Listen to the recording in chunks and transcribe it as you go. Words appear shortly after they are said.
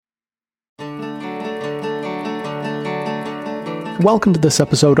Welcome to this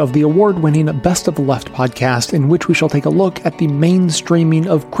episode of the award-winning Best of the Left podcast, in which we shall take a look at the mainstreaming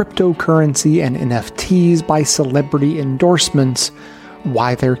of cryptocurrency and NFTs by celebrity endorsements,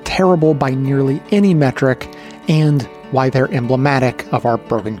 why they're terrible by nearly any metric, and why they're emblematic of our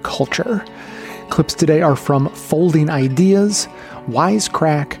broken culture. Clips today are from Folding Ideas,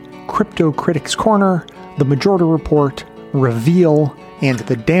 Wisecrack, Crypto Critics Corner, The Majority Report, Reveal, and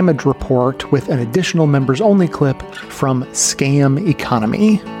The Damage Report, with an additional members-only clip from Scam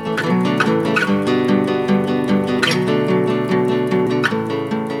Economy.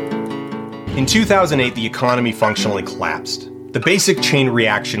 In 2008, the economy functionally collapsed. The basic chain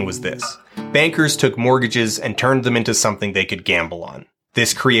reaction was this. Bankers took mortgages and turned them into something they could gamble on.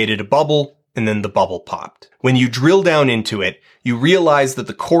 This created a bubble, and then the bubble popped. When you drill down into it, you realize that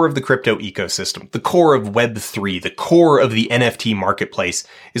the core of the crypto ecosystem, the core of Web3, the core of the NFT marketplace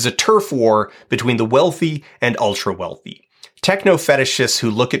is a turf war between the wealthy and ultra-wealthy. Techno-fetishists who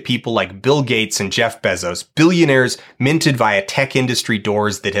look at people like Bill Gates and Jeff Bezos, billionaires minted via tech industry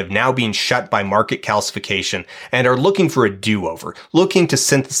doors that have now been shut by market calcification, and are looking for a do-over, looking to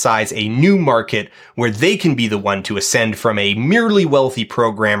synthesize a new market where they can be the one to ascend from a merely wealthy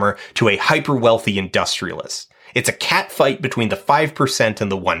programmer to a hyper-wealthy industrialist. It's a catfight between the 5% and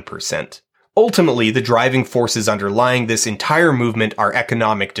the 1%. Ultimately, the driving forces underlying this entire movement are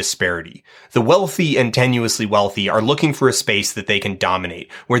economic disparity. The wealthy and tenuously wealthy are looking for a space that they can dominate,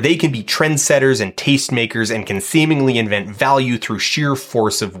 where they can be trendsetters and tastemakers and can seemingly invent value through sheer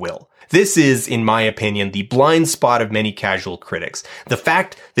force of will. This is, in my opinion, the blind spot of many casual critics. The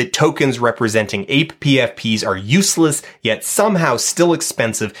fact that tokens representing ape PFPs are useless, yet somehow still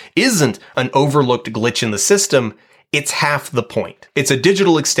expensive, isn't an overlooked glitch in the system. It's half the point. It's a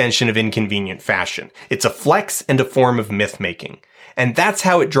digital extension of inconvenient fashion. It's a flex and a form of myth-making. And that's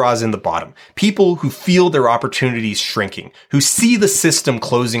how it draws in the bottom. People who feel their opportunities shrinking, who see the system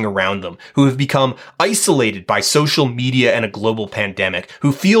closing around them, who have become isolated by social media and a global pandemic,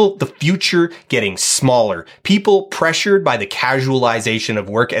 who feel the future getting smaller, people pressured by the casualization of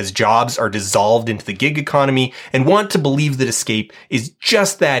work as jobs are dissolved into the gig economy, and want to believe that escape is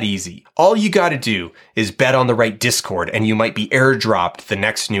just that easy. All you gotta do is bet on the right Discord and you might be airdropped the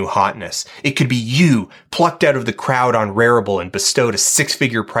next new hotness. It could be you plucked out of the crowd on Rarible and bestowed a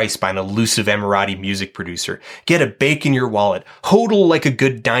six-figure price by an elusive Emirati music producer. Get a bake in your wallet, hodl like a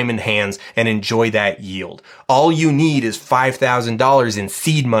good diamond hands, and enjoy that yield. All you need is $5,000 in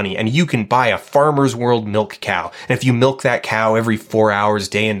seed money and you can buy a Farmer's World milk cow. And if you milk that cow every 4 hours,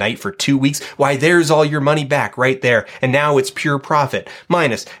 day and night for 2 weeks, why there's all your money back right there. And now it's pure profit,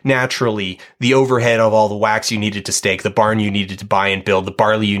 minus, naturally, the overhead of all the wax you needed to stake, the barn you needed to buy and build, the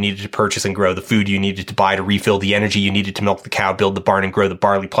barley you needed to purchase and grow, the food you needed to buy to refill, the energy you needed to milk the cow, build the barn and grow the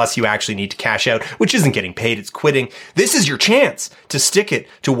barley, plus you actually need to cash out, which isn't getting paid, it's quitting. This is your chance to stick it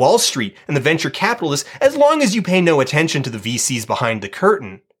to Wall Street and the venture capitalists as long as you pay no attention to the VCs behind the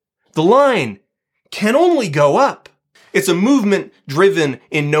curtain. The line can only go up. It's a movement driven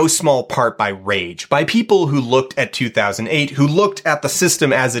in no small part by rage, by people who looked at 2008, who looked at the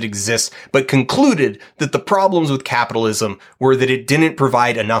system as it exists, but concluded that the problems with capitalism were that it didn't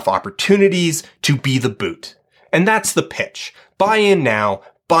provide enough opportunities to be the boot. And that's the pitch. Buy in now,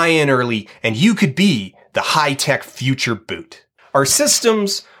 buy in early, and you could be the high-tech future boot. Our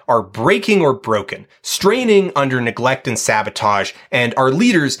systems are breaking or broken, straining under neglect and sabotage, and our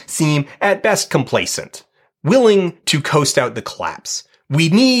leaders seem at best complacent, willing to coast out the collapse. We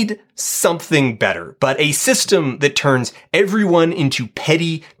need something better, but a system that turns everyone into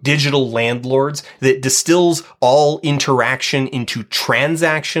petty digital landlords, that distills all interaction into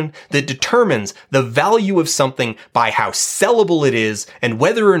transaction, that determines the value of something by how sellable it is and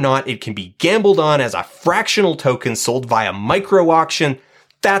whether or not it can be gambled on as a fractional token sold via micro auction.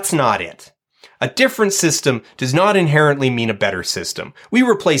 That's not it. A different system does not inherently mean a better system. We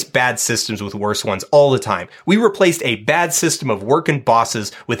replace bad systems with worse ones all the time. We replaced a bad system of work and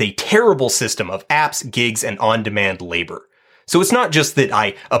bosses with a terrible system of apps, gigs, and on-demand labor. So it's not just that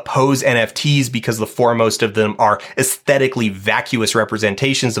I oppose NFTs because the foremost of them are aesthetically vacuous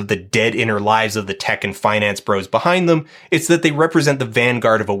representations of the dead inner lives of the tech and finance bros behind them. It's that they represent the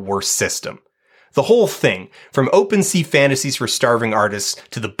vanguard of a worse system. The whole thing, from OpenSea fantasies for starving artists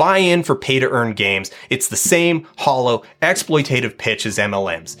to the buy-in for pay-to-earn games, it's the same hollow, exploitative pitch as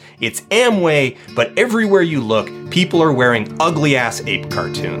MLMs. It's Amway, but everywhere you look, people are wearing ugly-ass ape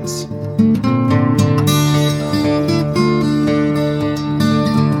cartoons.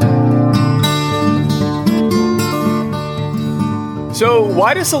 So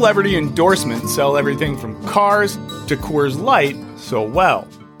why do celebrity endorsements sell everything from cars to Coors Light so well?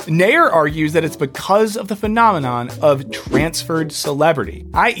 Nair argues that it's because of the phenomenon of transferred celebrity,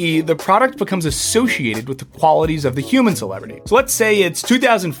 i.e., the product becomes associated with the qualities of the human celebrity. So let's say it's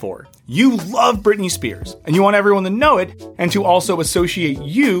 2004. You love Britney Spears, and you want everyone to know it, and to also associate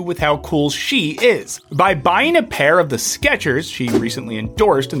you with how cool she is. By buying a pair of the Skechers she recently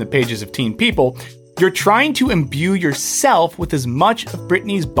endorsed in the pages of Teen People, you're trying to imbue yourself with as much of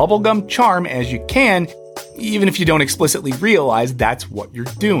Britney's bubblegum charm as you can, even if you don't explicitly realize that's what you're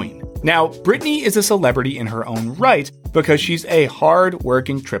doing. Now, Britney is a celebrity in her own right because she's a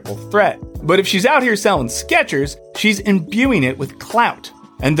hard-working triple threat. But if she's out here selling Skechers, she's imbuing it with clout.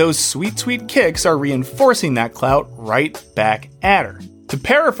 And those sweet, sweet kicks are reinforcing that clout right back at her. To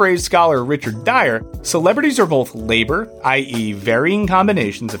paraphrase scholar Richard Dyer, celebrities are both labor, i.e. varying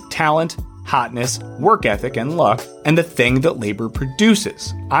combinations of talent, hotness, work ethic, and luck, and the thing that labor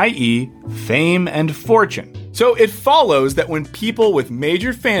produces, i.e. fame and fortune. So it follows that when people with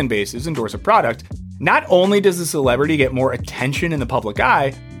major fan bases endorse a product, not only does the celebrity get more attention in the public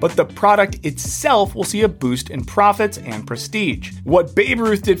eye, but the product itself will see a boost in profits and prestige. What Babe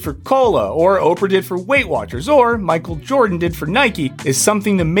Ruth did for Cola, or Oprah did for Weight Watchers, or Michael Jordan did for Nike is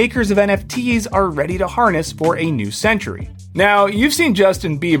something the makers of NFTs are ready to harness for a new century. Now, you've seen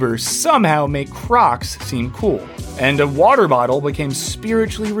Justin Bieber somehow make Crocs seem cool, and a water bottle became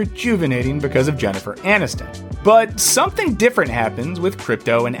spiritually rejuvenating because of Jennifer Aniston. But something different happens with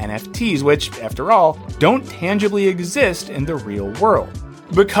crypto and NFTs, which, after all, don't tangibly exist in the real world.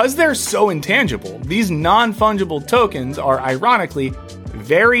 Because they're so intangible, these non-fungible tokens are ironically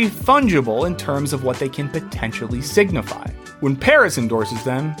very fungible in terms of what they can potentially signify. When Paris endorses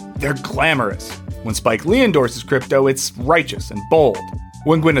them, they're glamorous. When Spike Lee endorses crypto, it's righteous and bold.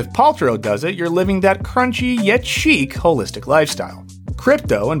 When Gwyneth Paltrow does it, you're living that crunchy yet chic holistic lifestyle.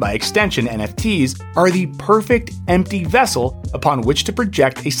 Crypto, and by extension NFTs, are the perfect empty vessel upon which to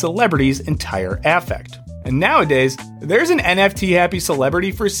project a celebrity's entire affect. And nowadays, there's an NFT-happy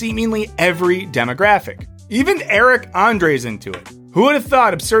celebrity for seemingly every demographic. Even Eric Andre's into it. Who would have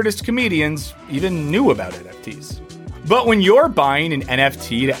thought absurdist comedians even knew about NFTs? But when you're buying an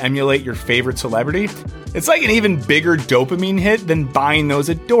NFT to emulate your favorite celebrity, it's like an even bigger dopamine hit than buying those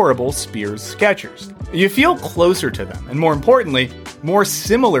adorable Spears Skechers. You feel closer to them, and more importantly, more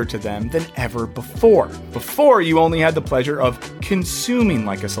similar to them than ever before. Before, you only had the pleasure of consuming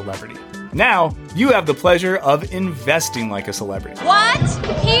like a celebrity. Now, you have the pleasure of investing like a celebrity. What?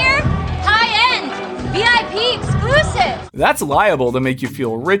 Here? High-end! VIP exclusive! That's liable to make you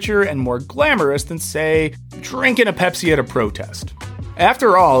feel richer and more glamorous than, say, drinking a Pepsi at a protest.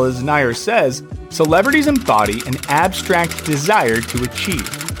 After all, as Nair says, celebrities embody an abstract desire to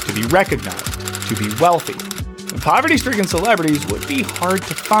achieve, to be recognized, to be wealthy. And poverty-stricken celebrities would be hard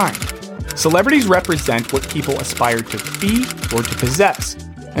to find. Celebrities represent what people aspire to be or to possess.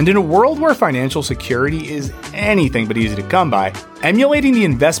 And in a world where financial security is anything but easy to come by, emulating the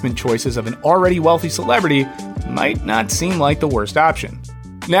investment choices of an already wealthy celebrity might not seem like the worst option.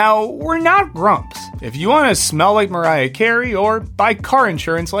 Now, we're not grumps. If you want to smell like Mariah Carey or buy car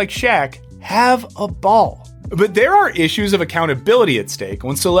insurance like Shaq, have a ball. But there are issues of accountability at stake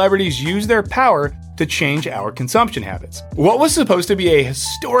when celebrities use their power to change our consumption habits. What was supposed to be a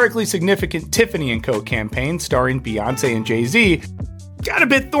historically significant Tiffany & Co. campaign starring Beyonce and Jay-Z got a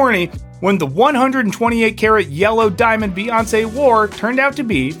bit thorny when the 128-karat yellow diamond Beyonce wore turned out to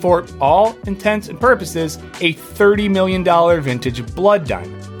be, for all intents and purposes, a $30 million vintage blood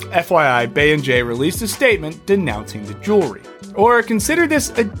diamond. FYI, Bay&J released a statement denouncing the jewelry. Or consider this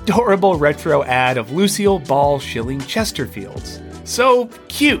adorable retro ad of Lucille Ball shilling Chesterfields. So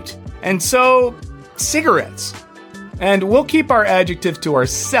cute, and so cigarettes. And we'll keep our adjectives to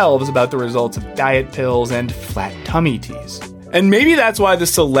ourselves about the results of diet pills and flat tummy teas. And maybe that's why the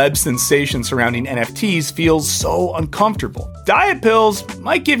celeb sensation surrounding NFTs feels so uncomfortable. Diet pills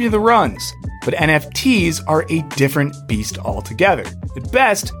might give you the runs, but NFTs are a different beast altogether. At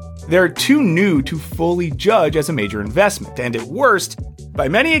best, they're too new to fully judge as a major investment, and at worst, by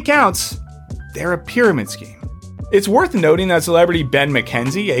many accounts, they're a pyramid scheme. It's worth noting that celebrity Ben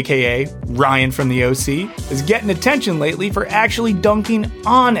McKenzie, aka Ryan from the OC, is getting attention lately for actually dunking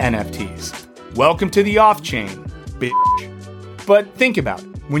on NFTs. Welcome to the off-chain, bitch. But think about it.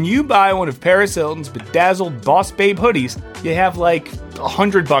 When you buy one of Paris Hilton's bedazzled Boss Babe hoodies, you have like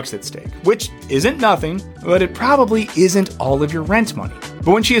 $100 at stake, which isn't nothing, but it probably isn't all of your rent money.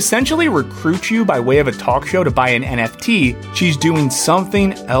 But when she essentially recruits you by way of a talk show to buy an NFT, she's doing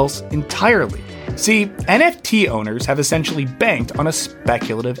something else entirely. See, NFT owners have essentially banked on a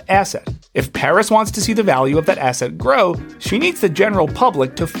speculative asset. If Paris wants to see the value of that asset grow, she needs the general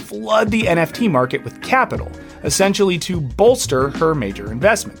public to flood the NFT market with capital, essentially to bolster her major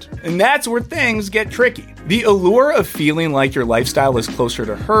investment. And that's where things get tricky. The allure of feeling like your lifestyle is closer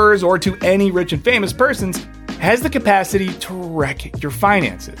to hers or to any rich and famous person's has the capacity to wreck your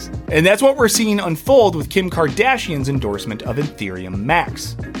finances. And that's what we're seeing unfold with Kim Kardashian's endorsement of Ethereum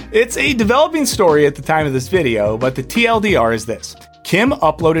Max. It's a developing story at the time of this video, but the TLDR is this. Kim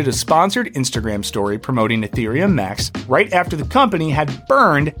uploaded a sponsored Instagram story promoting Ethereum Max right after the company had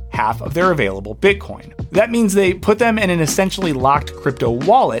burned half of their available Bitcoin. That means they put them in an essentially locked crypto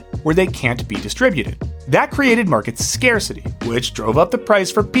wallet where they can't be distributed. That created market scarcity, which drove up the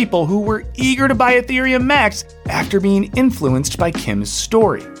price for people who were eager to buy Ethereum Max after being influenced by Kim's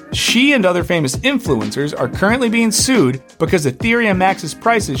story. She and other famous influencers are currently being sued because Ethereum Max's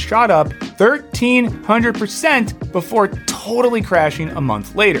prices shot up 1,300% before totally crashing a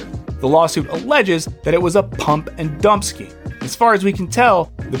month later. The lawsuit alleges that it was a pump and dump scheme. As far as we can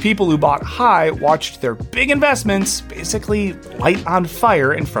tell, the people who bought high watched their big investments basically light on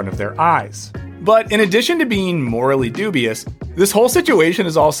fire in front of their eyes. But in addition to being morally dubious, this whole situation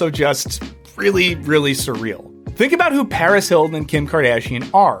is also just really, really surreal. Think about who Paris Hilton and Kim Kardashian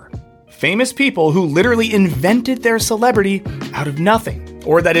are. Famous people who literally invented their celebrity out of nothing,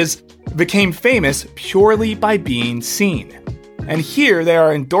 or that is, became famous purely by being seen. And here they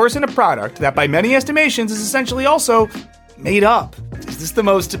are endorsing a product that by many estimations is essentially also made up. Is this the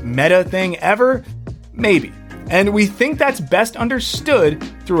most meta thing ever? Maybe. And we think that's best understood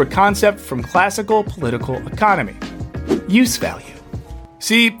through a concept from classical political economy: use value.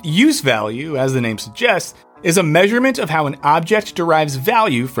 See, use value, as the name suggests, is a measurement of how an object derives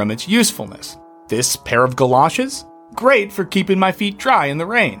value from its usefulness. This pair of galoshes? Great for keeping my feet dry in the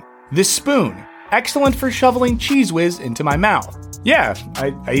rain. This spoon? Excellent for shoveling Cheez Whiz into my mouth. Yeah,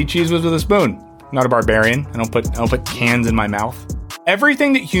 I eat Cheez Whiz with a spoon. I'm not a barbarian. I don't put cans in my mouth.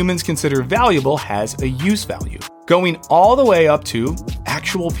 Everything that humans consider valuable has a use value, going all the way up to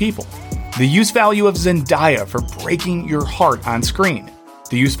actual people. The use value of Zendaya for breaking your heart on screen.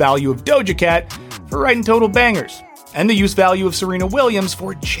 The use value of Doja Cat for writing total bangers. And the use value of Serena Williams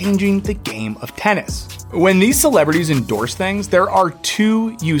for changing the game of tennis. When these celebrities endorse things, there are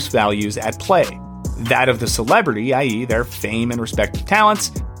two use values at play. That of the celebrity, i.e. their fame and respective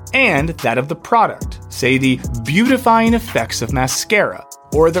talents, and that of the product, say the beautifying effects of mascara,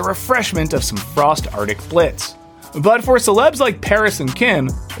 or the refreshment of some Frost Arctic Blitz. But for celebs like Paris and Kim,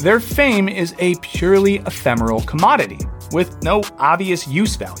 their fame is a purely ephemeral commodity, with no obvious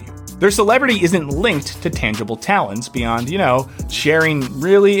use value. Their celebrity isn't linked to tangible talents beyond, sharing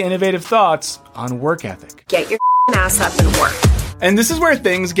really innovative thoughts on work ethic. Get your ass up and work. And this is where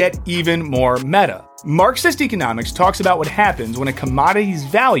things get even more meta. Marxist economics talks about what happens when a commodity's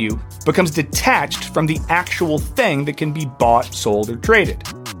value becomes detached from the actual thing that can be bought, sold, or traded.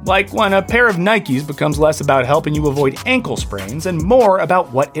 Like when a pair of Nikes becomes less about helping you avoid ankle sprains and more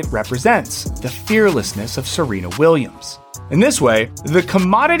about what it represents, the fearlessness of Serena Williams. In this way, the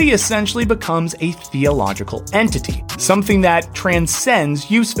commodity essentially becomes a theological entity, something that transcends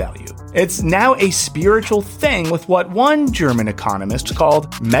use value. It's now a spiritual thing with what one German economist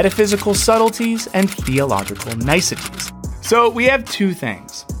called metaphysical subtleties and theological niceties. So we have two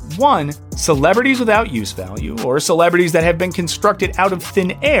things. One, celebrities without use value, or celebrities that have been constructed out of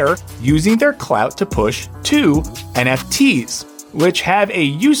thin air using their clout to push. Two, NFTs, which have a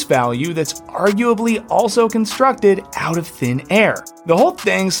use value that's arguably also constructed out of thin air. The whole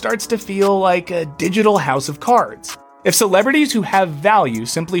thing starts to feel like a digital house of cards. If celebrities who have value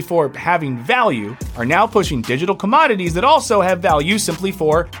simply for having value are now pushing digital commodities that also have value simply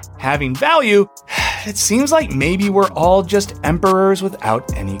for having value, it seems like maybe we're all just emperors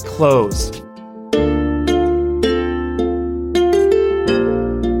without any clothes.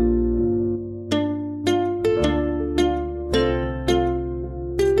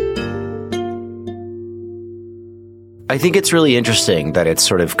 I think it's really interesting that it's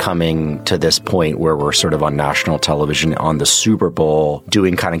sort of coming to this point where we're sort of on national television on the Super Bowl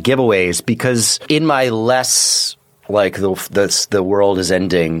doing kind of giveaways, because in my less like the world is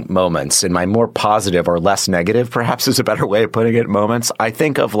ending moments, in my more positive or less negative, perhaps is a better way of putting it, moments, I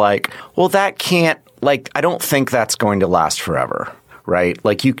think of like, well, that can't, like, I don't think that's going to last forever. Right?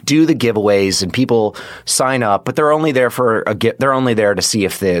 Like you do the giveaways and people sign up, but they're only there for they're only there to see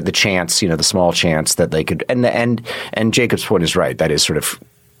if the chance, the small chance that they could, and Jacob's point is right. That is sort of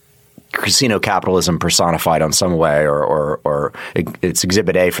casino capitalism personified on some way, or it's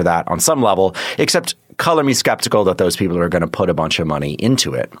exhibit A for that on some level, except color me skeptical that those people are going to put a bunch of money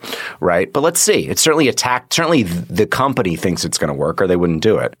into it, right? But let's see. It's certainly certainly the company thinks it's going to work or they wouldn't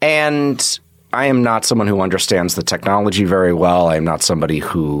do it. And I am not someone who understands the technology very well. I am not somebody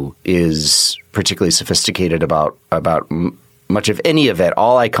who is particularly sophisticated about much of any of it.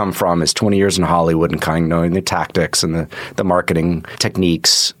 All I come from is 20 years in Hollywood and kind of knowing the tactics and the marketing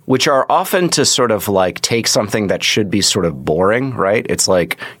techniques, which are often to sort of like take something that should be sort of boring, right? It's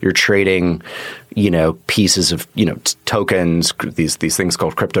like you're trading, pieces of, tokens, these things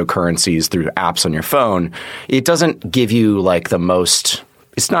called cryptocurrencies through apps on your phone. It doesn't give you like the most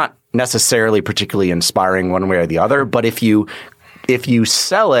 – it's not necessarily particularly inspiring one way or the other, but if you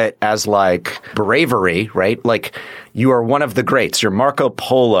sell it as like bravery, right? Like you are one of the greats. You're Marco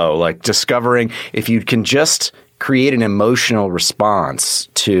Polo, like discovering if you can just create an emotional response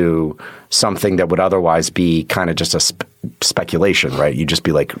to something that would otherwise be kind of just a speculation, right? You just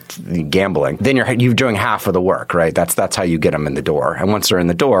be like gambling. Then you're doing half of the work, right? That's how you get them in the door. And once they're in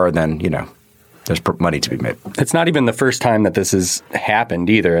the door, then, there's money to be made. It's not even the first time that this has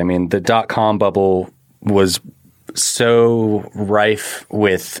happened either. I mean, the .com bubble was so rife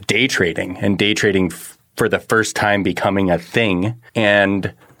with day trading and day trading for the first time becoming a thing.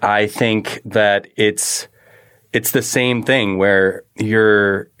 And I think that it's the same thing where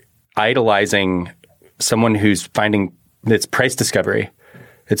you're idolizing someone who's finding it's price discovery.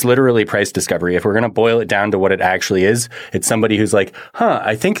 It's literally price discovery. If we're going to boil it down to what it actually is, it's somebody who's like,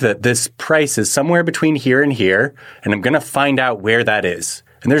 I think that this price is somewhere between here and here, and I'm going to find out where that is.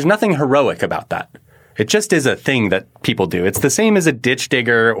 And there's nothing heroic about that. It just is a thing that people do. It's the same as a ditch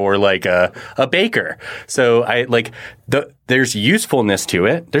digger or like a baker. So there's usefulness to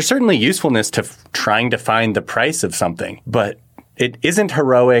it. There's certainly usefulness to trying to find the price of something, but it isn't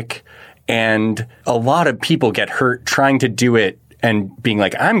heroic. And a lot of people get hurt trying to do it and being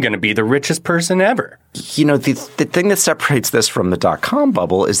like, I'm going to be the richest person ever. The thing that separates this from the .com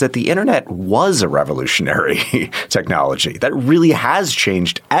bubble is that the internet was a revolutionary technology that really has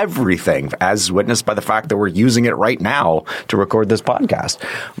changed everything, as witnessed by the fact that we're using it right now to record this podcast.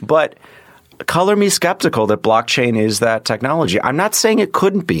 But color me skeptical that blockchain is that technology. I'm not saying it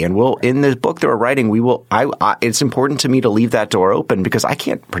couldn't be. And in the book that we're writing, it's important to me to leave that door open because I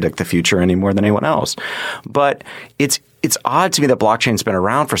can't predict the future any more than anyone else. But it's odd to me that blockchain's been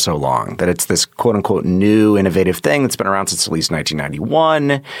around for so long, that it's this quote unquote new innovative thing that's been around since at least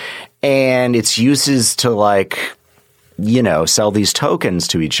 1991. And its uses to sell these tokens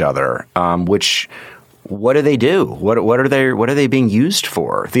to each other, which what do they do? What are they being used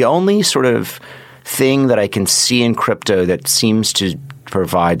for? The only sort of thing that I can see in crypto that seems to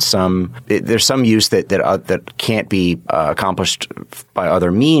provide there's some use that can't be accomplished by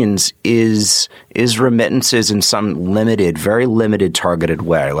other means is remittances in some very limited targeted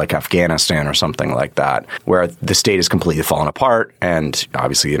way, like Afghanistan or something like that, where the state is completely fallen apart, and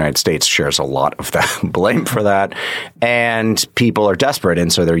obviously the United States shares a lot of that blame for that, and people are desperate,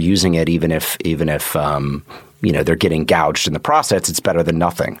 and so they're using it even if they're getting gouged in the process. It's better than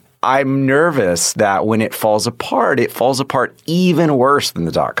nothing. I'm nervous that when it falls apart even worse than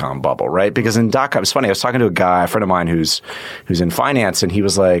the .com bubble, right? Because in .com, it's funny. I was talking to a friend of mine who's in finance, and he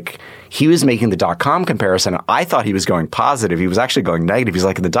was like, he was making the .com comparison. I thought he was going positive. He was actually going negative. He's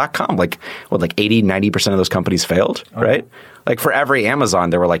like, in the .com, 80, 90% of those companies failed, right? Like for every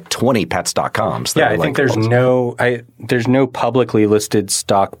Amazon, there were like 20 pets.coms. Yeah, I think there's no publicly listed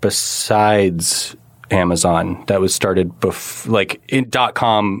stock besides Amazon that was started in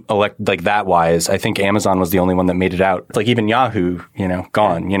 .com that wise. I think Amazon was the only one that made it out. Like even Yahoo,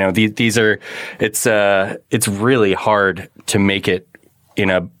 gone. These are it's really hard to make it in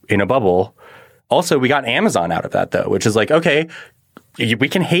a bubble. Also, we got Amazon out of that though, which is like, okay, we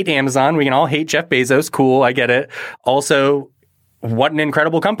can hate Amazon, we can all hate Jeff Bezos, cool, I get it. Also, what an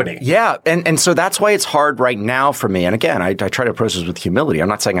incredible company. Yeah. And so that's why it's hard right now for me. And again, I try to approach this with humility. I'm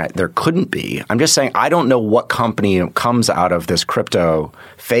not saying there couldn't be. I'm just saying I don't know what company comes out of this crypto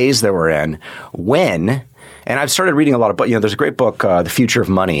phase that we're in when. And I've started reading a lot of books. There's a great book, The Future of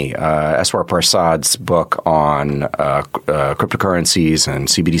Money, Eswar Parsad's book on cryptocurrencies and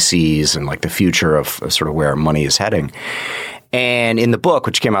CBDCs and the future of sort of where money is heading. And in the book,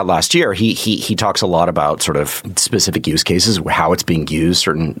 which came out last year, he talks a lot about sort of specific use cases, how it's being used,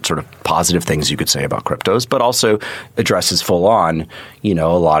 certain sort of positive things you could say about cryptos, but also addresses full on, a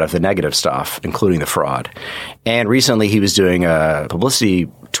lot of the negative stuff, including the fraud. And recently he was doing a publicity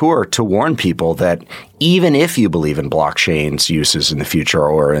tour to warn people that even if you believe in blockchain's uses in the future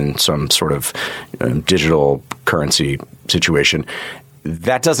or in some sort of digital currency situation,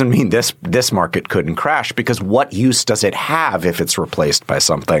 that doesn't mean this market couldn't crash, because what use does it have if it's replaced by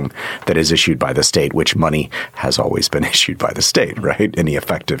something that is issued by the state, which money has always been issued by the state, right? Any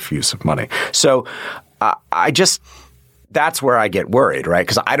effective use of money. So that's where I get worried, right?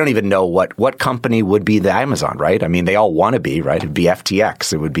 Because I don't even know what company would be the Amazon, right? I mean, they all want to be, right? It'd be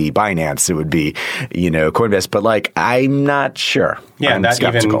FTX, it would be Binance, it would be, Coinbase, but I'm not sure. Yeah, I'm that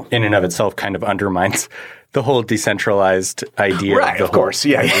skeptical. even in and of itself kind of undermines the whole decentralized idea. Right, of course.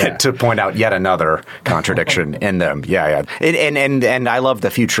 Yeah. To point out yet another contradiction in them. Yeah. And I love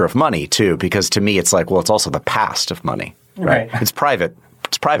the future of money too, because to me it's it's also the past of money. Right. It's private.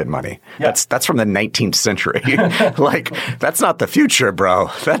 It's private money. Yeah. That's from the 19th century. That's not the future, bro.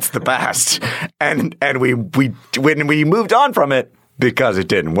 That's the past. And we when we moved on from it, because it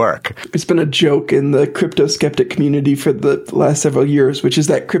didn't work. It's been a joke in the crypto skeptic community for the last several years, which is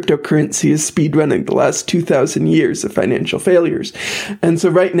that cryptocurrency is speedrunning the last 2,000 years of financial failures. And so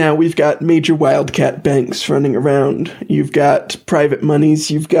right now we've got major wildcat banks running around. You've got private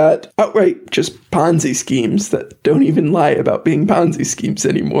monies. You've got outright just Ponzi schemes that don't even lie about being Ponzi schemes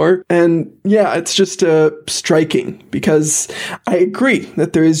anymore. And yeah, it's just striking, because I agree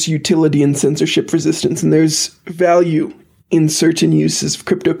that there is utility in censorship resistance and there's value in certain uses of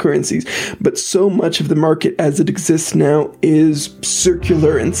cryptocurrencies, but so much of the market as it exists now is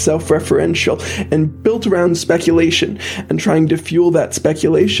circular and self-referential and built around speculation and trying to fuel that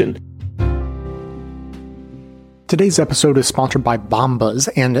speculation. Today's episode is sponsored by Bombas,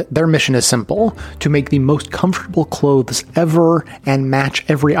 and their mission is simple: to make the most comfortable clothes ever and match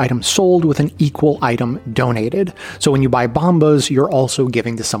every item sold with an equal item donated. So when you buy Bombas, you're also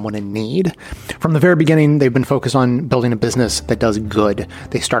giving to someone in need. From the very beginning, they've been focused on building a business that does good.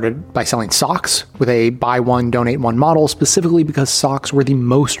 They started by selling socks with a buy one, donate one model, specifically because socks were the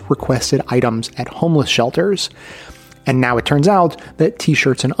most requested items at homeless shelters. And now it turns out that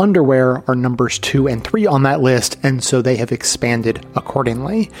t-shirts and underwear are numbers 2 and 3 on that list, and so they have expanded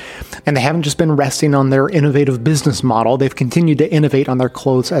accordingly. And they haven't just been resting on their innovative business model, they've continued to innovate on their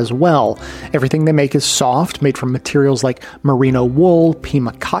clothes as well. Everything they make is soft, made from materials like merino wool,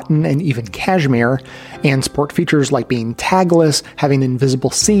 Pima cotton, and even cashmere, and sport features like being tagless, having invisible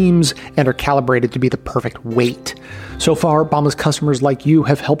seams, and are calibrated to be the perfect weight. So far, Bombas customers like you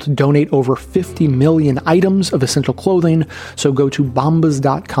have helped donate over 50 million items of essential clothing, so go to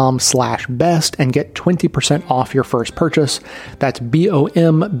bombas.com/best and get 20% off your first purchase. That's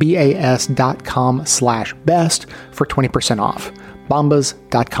bombas.com/best for 20% off.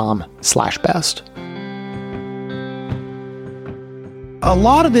 bombas.com/best. A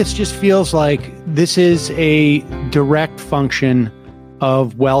lot of this just feels like this is a direct function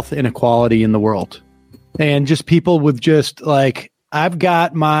of wealth inequality in the world. And just people with just I've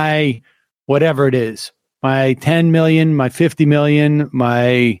got my whatever it is, my 10 million, my 50 million,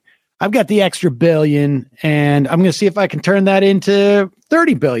 I've got the extra billion, and I'm going to see if I can turn that into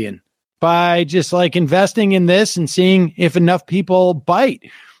 30 billion by just investing in this and seeing if enough people bite.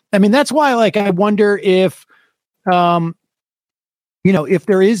 I mean, that's why I wonder if, if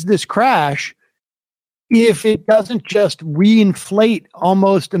there is this crash, if it doesn't just reinflate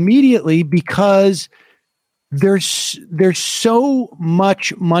almost immediately, because there's so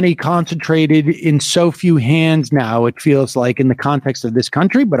much money concentrated in so few hands now, it feels like, in the context of this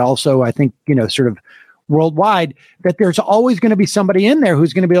country, but also I think, sort of worldwide, that there's always going to be somebody in there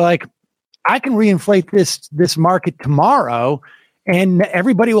who's going to be like, I can reinflate this market tomorrow and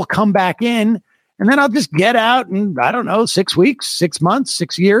everybody will come back in, and then I'll just get out in, I don't know, 6 weeks, 6 months,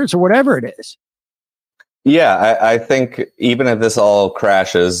 6 years, or whatever it is. Yeah, I think even if this all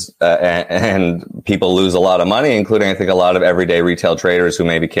crashes and people lose a lot of money, including I think a lot of everyday retail traders who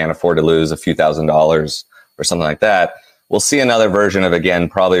maybe can't afford to lose a few $1,000s or something like that, we'll see another version of again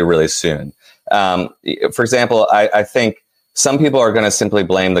probably really soon. For example, I think some people are going to simply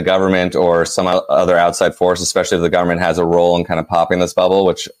blame the government or some other outside force, especially if the government has a role in kind of popping this bubble,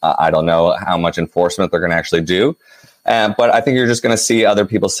 which I don't know how much enforcement they're going to actually do. But I think you're just going to see other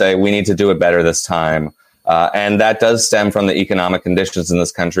people say, we need to do it better this time. And that does stem from the economic conditions in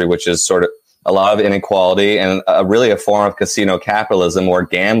this country, which is sort of a lot of inequality and really a form of casino capitalism where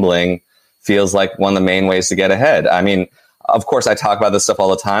gambling feels like one of the main ways to get ahead. I mean, of course, I talk about this stuff all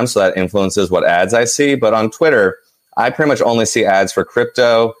the time, so that influences what ads I see. But on Twitter, I pretty much only see ads for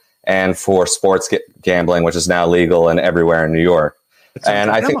crypto and for sports gambling, which is now legal and everywhere in New York.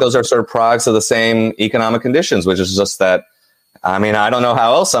 And I think those are sort of products of the same economic conditions, which is just that, I mean, I don't know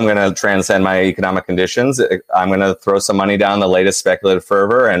how else I'm going to transcend my economic conditions. I'm going to throw some money down the latest speculative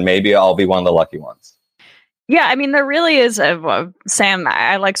fervor, and maybe I'll be one of the lucky ones. Yeah, I mean, there really is Sam,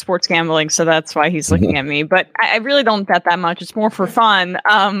 I like sports gambling, so that's why he's looking at me. But I really don't bet that much. It's more for fun,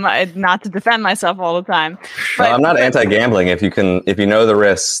 not to defend myself all the time. But, I'm not anti-gambling. If you know the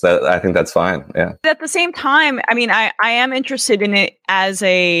risks, that I think that's fine. Yeah. At the same time, I mean, I am interested in it as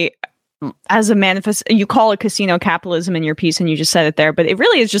a manifest. You call it casino capitalism in your piece, and you just said it there, but it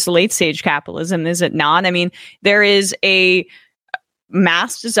really is just late stage capitalism, is it not? I mean, there is a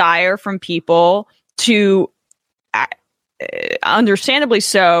mass desire from people to, understandably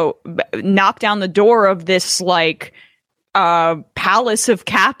so, knock down the door of this like palace of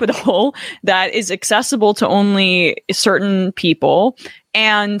capital that is accessible to only certain people,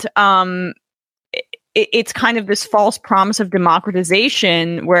 and it's kind of this false promise of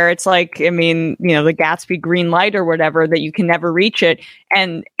democratization where it's like, I mean, you know, the Gatsby green light or whatever, that you can never reach it,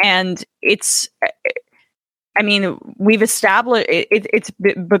 and it's, I mean, we've established it's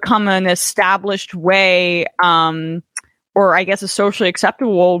become an established way, or I guess a socially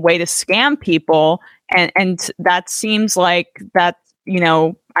acceptable way to scam people. And that seems like that, you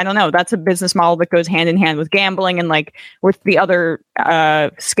know, I don't know, that's a business model that goes hand in hand with gambling and like with the other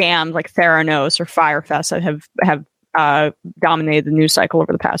scams like Theranos or Firefest that have dominated the news cycle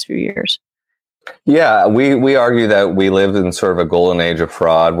over the past few years. Yeah, we argue that we live in sort of a golden age of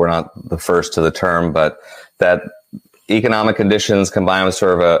fraud. We're not the first to the term, but that economic conditions combined with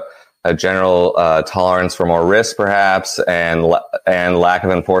sort of a general tolerance for more risk, perhaps, and lack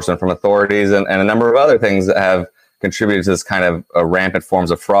of enforcement from authorities, and a number of other things that have contributed to this kind of rampant forms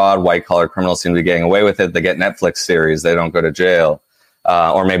of fraud. White-collar criminals seem to be getting away with it. They get Netflix series. They don't go to jail.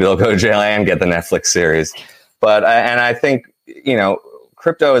 Or maybe they'll go to jail and get the Netflix series. But I think, you know,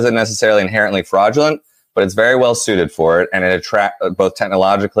 crypto isn't necessarily inherently fraudulent, but it's very well suited for it. And it attracts both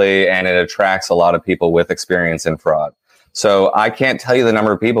technologically, and it attracts a lot of people with experience in fraud. So I can't tell you the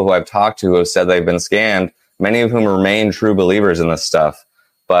number of people who I've talked to who have said they've been scammed, many of whom remain true believers in this stuff.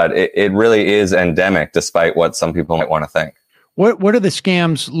 But it really is endemic, despite what some people might want to think. What do the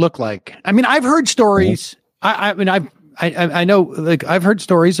scams look like? I mean, I've heard stories. Mm-hmm. I know, like, I've heard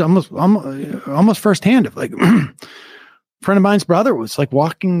stories almost firsthand of like a friend of mine's brother was like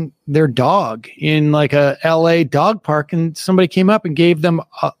walking their dog in like a LA dog park, and somebody came up and gave them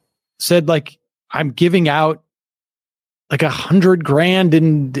said like, I'm giving out like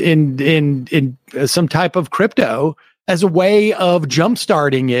 $100,000 in some type of crypto as a way of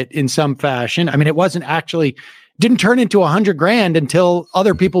jumpstarting it in some fashion. I mean, it didn't turn into $100,000 until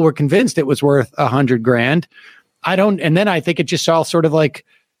other people were convinced it was worth $100,000. And then I think it just all sort of like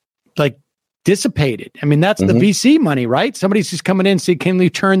dissipated. I mean, that's the VC money, right? Somebody's just coming in and saying, can you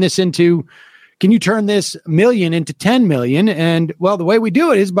turn this million into 10 million? And well, the way we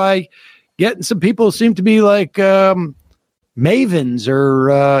do it is by getting some people who seem to be like, mavens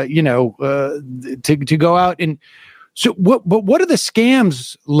or, to go out. And so what do the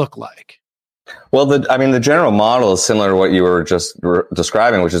scams look like? Well, the general model is similar to what you were just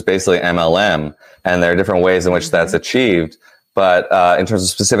describing, which is basically MLM, and there are different ways in which that's achieved. But in terms of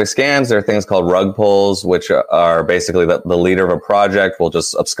specific scams, there are things called rug pulls, which are basically the leader of a project will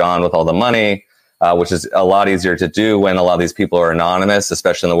just abscond with all the money, which is a lot easier to do when a lot of these people are anonymous,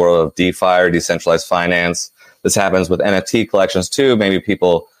 especially in the world of DeFi or decentralized finance. This happens with NFT collections too. Maybe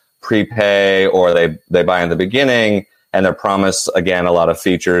people prepay or they buy in the beginning and they're promised, again, a lot of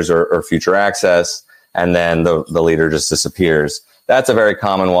features or future access, and then the leader just disappears. That's a very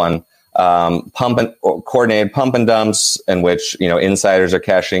common one. Coordinated pump and dumps in which, insiders are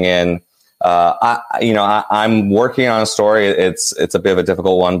cashing in. I'm working on a story. It's a bit of a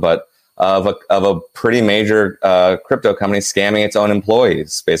difficult one, but of a pretty major crypto company scamming its own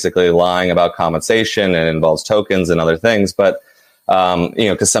employees, basically lying about compensation, and it involves tokens and other things. But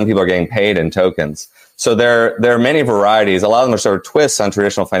because some people are getting paid in tokens. So there are many varieties. A lot of them are sort of twists on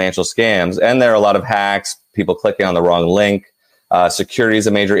traditional financial scams, and there are a lot of hacks, people clicking on the wrong link. Security is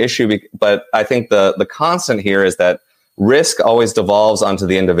a major issue, but I think the constant here is that risk always devolves onto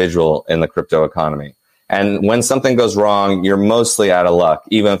the individual in the crypto economy. And when something goes wrong, you're mostly out of luck,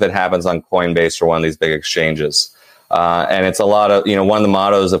 even if it happens on Coinbase or one of these big exchanges. And it's a lot of, one of the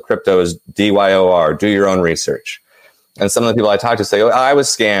mottos of crypto is DYOR, do your own research. And some of the people I talk to say, I was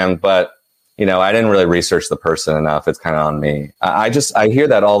scammed, but I didn't really research the person enough. It's kind of on me. I hear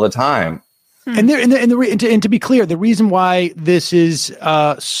that all the time. And to be clear, the reason why this is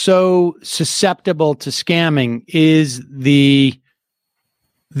so susceptible to scamming is the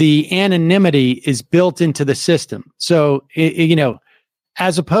anonymity is built into the system. So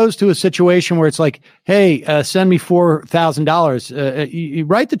as opposed to a situation where it's like, hey, send me $4,000, you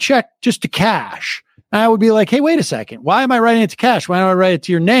write the check just to cash. And I would be like, hey, wait a second. Why am I writing it to cash? Why don't I write it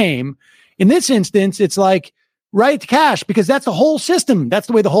to your name? In this instance, it's like, right? Cash, because that's the whole system. That's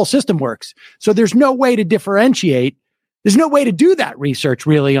the way the whole system works. So there's no way to differentiate. There's no way to do that research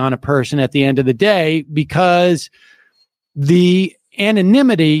really on a person at the end of the day, because the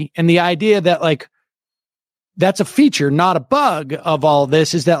anonymity and the idea that like, that's a feature, not a bug of all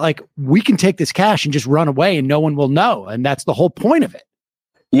this, is that like, we can take this cash and just run away and no one will know. And that's the whole point of it.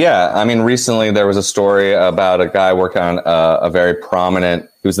 Yeah. I mean, recently there was a story about a guy working on a very prominent,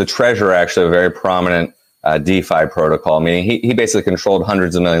 he was the treasurer actually, of a very prominent DeFi protocol, meaning he basically controlled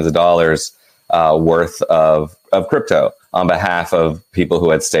hundreds of millions of dollars worth of crypto on behalf of people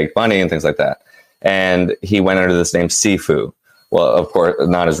who had staked money and things like that. And he went under this name Sifu. Well, of course,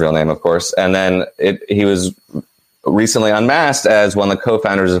 not his real name, of course. And then he was recently unmasked as one of the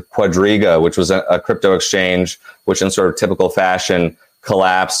co-founders of Quadriga, which was a crypto exchange, which in sort of typical fashion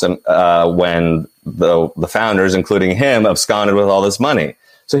collapsed when the founders, including him, absconded with all this money.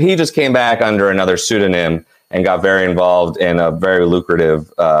 So he just came back under another pseudonym and got very involved in a very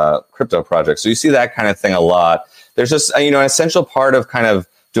lucrative crypto project. So you see that kind of thing a lot. There's just, an essential part of kind of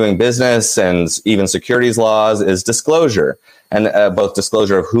doing business and even securities laws is disclosure. And both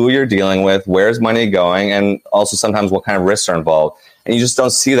disclosure of who you're dealing with, where's money going, and also sometimes what kind of risks are involved. And you just don't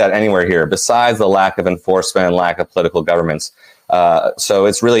see that anywhere here, besides the lack of enforcement and lack of political governments. So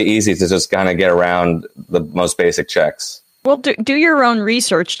it's really easy to just kind of get around the most basic checks. Well, do your own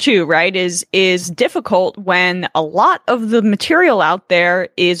research too, right? Is difficult when a lot of the material out there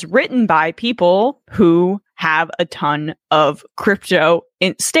is written by people who have a ton of crypto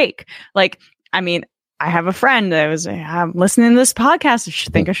in stake. Like, I mean, I have a friend that was, I'm listening to this podcast.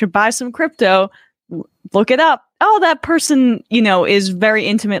 I think I should buy some crypto. Look it up. Oh, that person, is very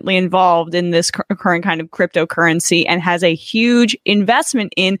intimately involved in this current kind of cryptocurrency and has a huge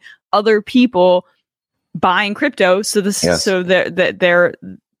investment in other people buying crypto. So so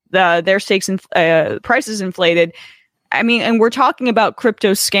their stakes and prices inflated. I mean, and we're talking about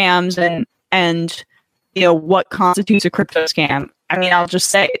crypto scams and what constitutes a crypto scam. I mean, I'll just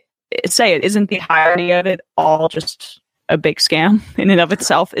say it. Isn't the entirety of it all just a big scam in and of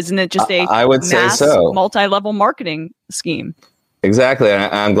itself? Isn't it just a I would say so. Multi-level marketing scheme? Exactly. And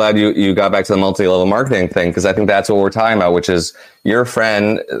I'm glad you got back to the multi-level marketing thing, because I think that's what we're talking about, which is your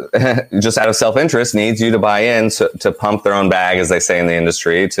friend, just out of self-interest, needs you to buy in to pump their own bag, as they say in the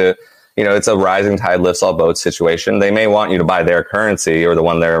industry. It's a rising tide lifts all boats situation. They may want you to buy their currency or the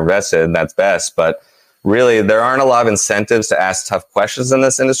one they're invested in. That's best. But really, there aren't a lot of incentives to ask tough questions in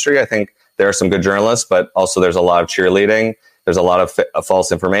this industry. I think there are some good journalists, but also there's a lot of cheerleading. There's a lot of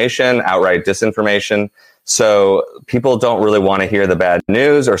false information, outright disinformation. So people don't really want to hear the bad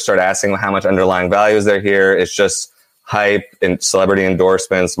news or start asking how much underlying value is there here. It's just hype and celebrity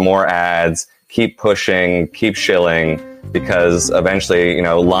endorsements, more ads, keep pushing, keep shilling, because eventually,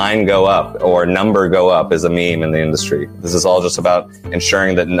 line go up or number go up is a meme in the industry. This is all just about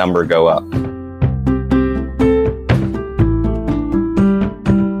ensuring that number go up.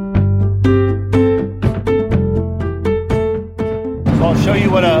 I'll show you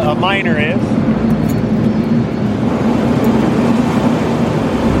what a miner is.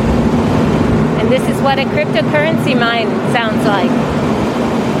 And this is what a cryptocurrency mine sounds like.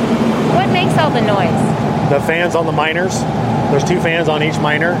 What makes all the noise? The fans on the miners. There's 2 fans on each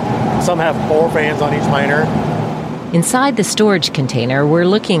miner. Some have 4 fans on each miner. Inside the storage container, we're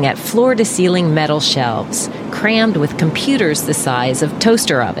looking at floor-to-ceiling metal shelves, crammed with computers the size of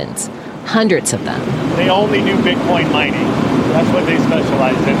toaster ovens. Hundreds of them. They only do Bitcoin mining. That's what they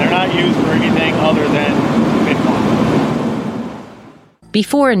specialize in. They're not used for anything other than Bitcoin.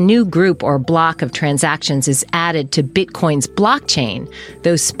 Before a new group or block of transactions is added to Bitcoin's blockchain,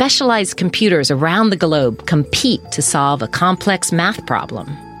 those specialized computers around the globe compete to solve a complex math problem.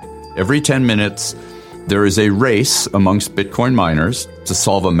 Every 10 minutes, there is a race amongst Bitcoin miners to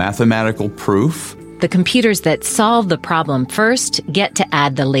solve a mathematical proof. The computers that solve the problem first get to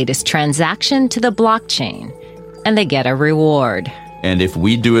add the latest transaction to the blockchain, and they get a reward. And if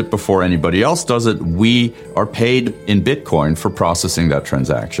we do it before anybody else does it, we are paid in Bitcoin for processing that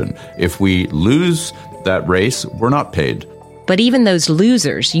transaction. If we lose that race, we're not paid. But even those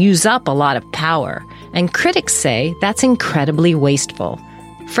losers use up a lot of power, and critics say that's incredibly wasteful.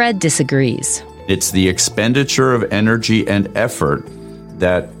 Fred disagrees. It's the expenditure of energy and effort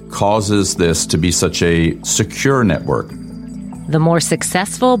that causes this to be such a secure network. The more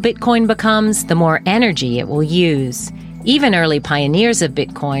successful Bitcoin becomes, the more energy it will use. Even early pioneers of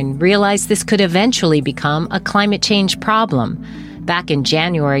Bitcoin realized this could eventually become a climate change problem. Back in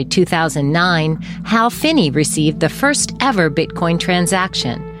January 2009, Hal Finney received the first ever Bitcoin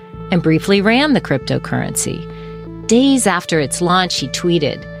transaction and briefly ran the cryptocurrency. Days after its launch, he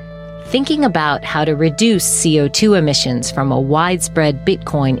tweeted, thinking about how to reduce CO2 emissions from a widespread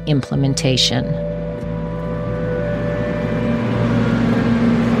Bitcoin implementation.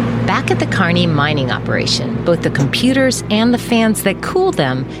 Back at the Kearney mining operation, both the computers and the fans that cool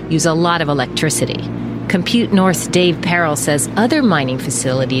them use a lot of electricity. Compute North's Dave Perrell says other mining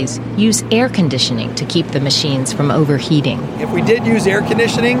facilities use air conditioning to keep the machines from overheating. If we did use air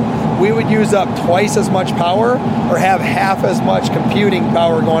conditioning, we would use up twice as much power or have half as much computing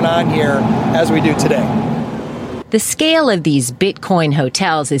power going on here as we do today. The scale of these Bitcoin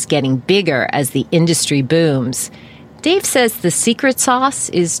hotels is getting bigger as the industry booms. Dave says the secret sauce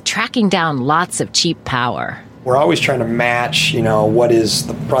is tracking down lots of cheap power. We're always trying to match, what is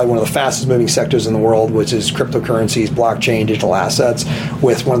probably one of the fastest moving sectors in the world, which is cryptocurrencies, blockchain, digital assets,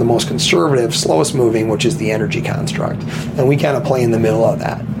 with one of the most conservative, slowest moving, which is the energy construct. And we kind of play in the middle of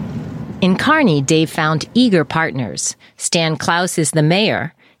that. In Kearney, Dave found eager partners. Stan Klaus is the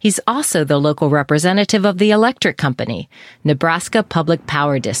mayor. He's also the local representative of the electric company, Nebraska Public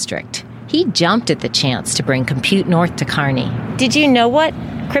Power District. He jumped at the chance to bring Compute North to Kearney. Did you know what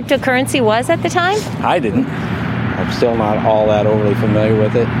cryptocurrency was at the time? I didn't. I'm still not all that overly familiar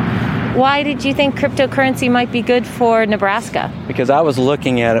with it. Why did you think cryptocurrency might be good for Nebraska? Because I was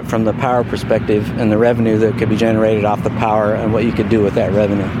looking at it from the power perspective and the revenue that could be generated off the power and what you could do with that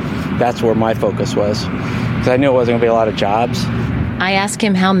revenue. That's where my focus was. Because I knew it wasn't going to be a lot of jobs. I asked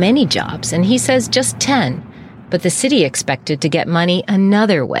him how many jobs, and he says just 10. But the city expected to get money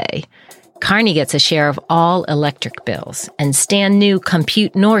another way. Kearney gets a share of all electric bills, and Stan knew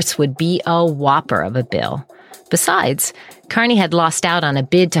Compute North would be a whopper of a bill. Besides, Kearney had lost out on a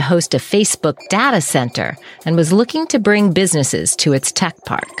bid to host a Facebook data center and was looking to bring businesses to its tech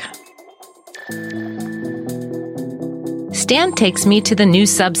park. Stan takes me to the new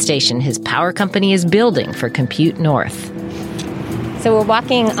substation his power company is building for Compute North. So we're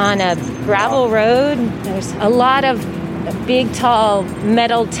walking on a gravel road. There's a lot of big, tall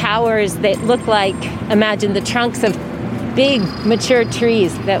metal towers that look like, imagine the trunks of big, mature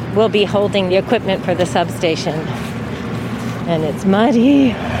trees that will be holding the equipment for the substation. And it's muddy.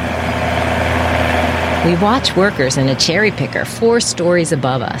 We watch workers in a cherry picker 4 stories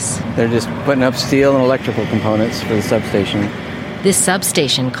above us. They're just putting up steel and electrical components for the substation. This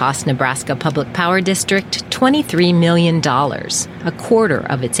substation cost Nebraska Public Power District $23 million, a quarter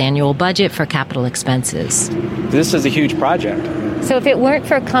of its annual budget for capital expenses. This is a huge project. So if it weren't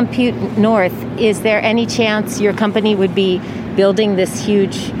for Compute North, is there any chance your company would be building this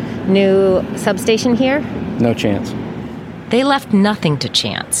huge new substation here? No chance. They left nothing to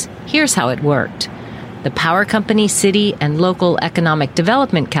chance. Here's how it worked. The power company, city, and local economic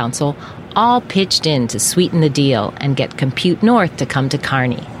development council all pitched in to sweeten the deal and get Compute North to come to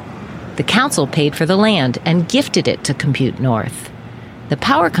Kearney. The council paid for the land and gifted it to Compute North. The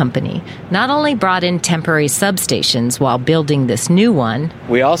power company not only brought in temporary substations while building this new one.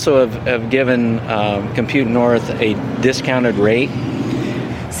 We also have given Compute North a discounted rate.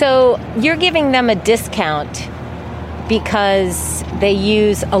 So you're giving them a discount because they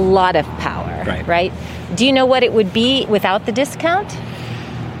use a lot of power, right? Do you know what it would be without the discount?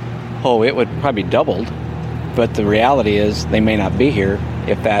 Oh, it would probably doubled. But the reality is they may not be here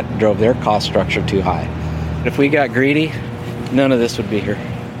if that drove their cost structure too high. If we got greedy, none of this would be here.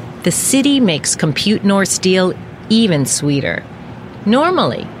 The city makes Compute North's deal even sweeter.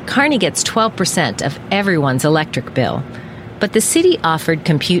 Normally, Kearney gets 12% of everyone's electric bill. But the city offered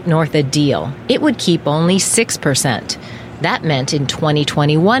Compute North a deal. It would keep only 6%. That meant in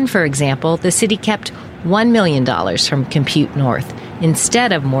 2021, for example, the city kept $1 million from Compute North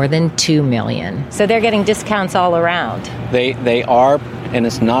instead of more than $2 million. So they're getting discounts all around. They are, and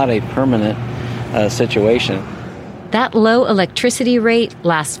it's not a permanent situation. That low electricity rate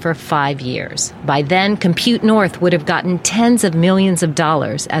lasts for 5 years. By then, Compute North would have gotten tens of millions of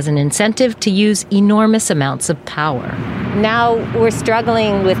dollars as an incentive to use enormous amounts of power. Now we're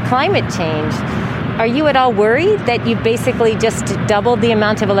struggling with climate change. Are you at all worried that you basically just doubled the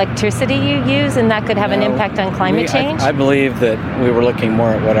amount of electricity you use and that could have an impact on climate change? I believe that we were looking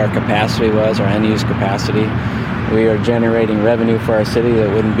more at what our capacity was, our unused capacity. We are generating revenue for our city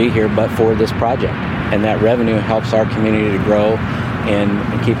that wouldn't be here but for this project. And that revenue helps our community to grow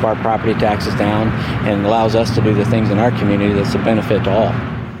and keep our property taxes down and allows us to do the things in our community that's a benefit to all.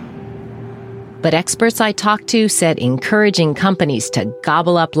 But experts I talked to said encouraging companies to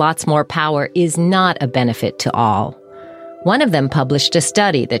gobble up lots more power is not a benefit to all. One of them published a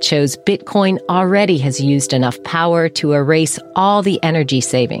study that shows Bitcoin already has used enough power to erase all the energy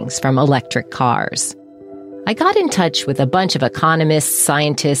savings from electric cars. I got in touch with a bunch of economists,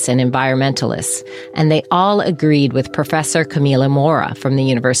 scientists, and environmentalists, and they all agreed with Professor Camila Moura from the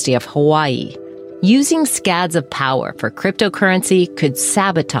University of Hawaii. Using scads of power for cryptocurrency could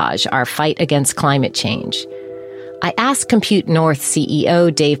sabotage our fight against climate change. I asked Compute North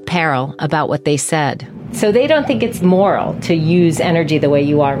CEO Dave Perel about what they said. So they don't think it's moral to use energy the way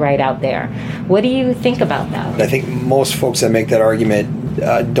you are right out there. What do you think about that? I think most folks that make that argument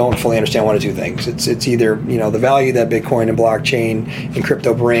don't fully understand one of two things. It's either, the value that Bitcoin and blockchain and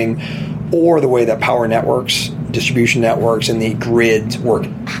crypto bring, or the way that power networks, distribution networks, and the grids work.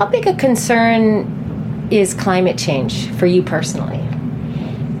 How big a concern is climate change for you personally?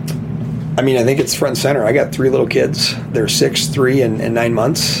 I think it's front and center. I got 3 little kids. They're 6, 3, and 9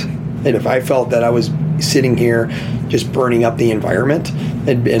 months. And if I felt that I was sitting here just burning up the environment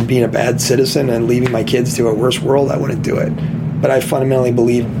and being a bad citizen and leaving my kids to a worse world, I wouldn't do it. But I fundamentally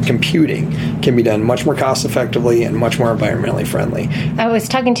believe computing can be done much more cost effectively and much more environmentally friendly. I was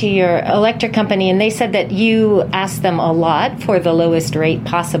talking to your electric company, and they said that you asked them a lot for the lowest rate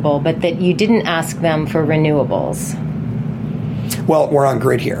possible, but that you didn't ask them for renewables. Well, we're on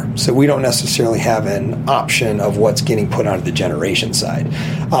grid here, so we don't necessarily have an option of what's getting put onto the generation side.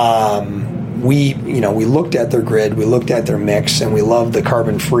 We looked at their grid, we looked at their mix, and we love the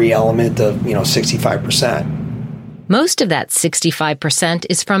carbon-free element of 65%. Most of that 65%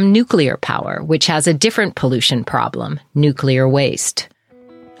 is from nuclear power, which has a different pollution problem, nuclear waste.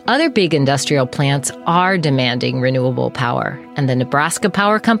 Other big industrial plants are demanding renewable power, and the Nebraska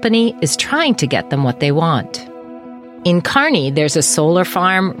Power Company is trying to get them what they want. In Kearney, there's a solar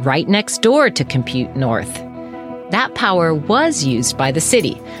farm right next door to Compute North. That power was used by the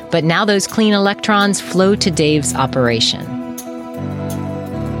city, but now those clean electrons flow to Dave's operation.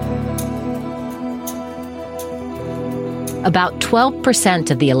 About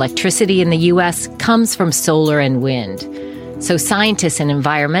 12% of the electricity in the U.S. comes from solar and wind. So scientists and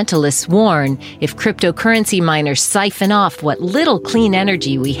environmentalists warn if cryptocurrency miners siphon off what little clean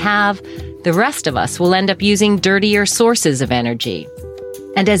energy we have, the rest of us will end up using dirtier sources of energy.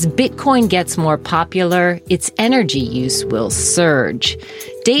 And as Bitcoin gets more popular, its energy use will surge.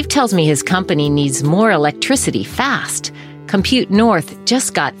 Dave tells me his company needs more electricity fast. Compute North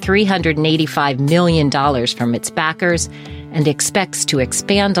just got $385 million from its backers and expects to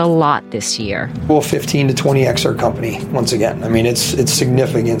expand a lot this year. Well, 15 to 20x our company, once again. It's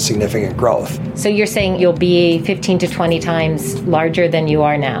significant growth. So you're saying you'll be 15 to 20 times larger than you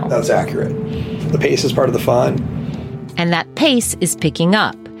are now? That's accurate. The pace is part of the fun. And that pace is picking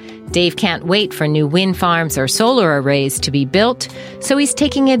up. Dave can't wait for new wind farms or solar arrays to be built, so he's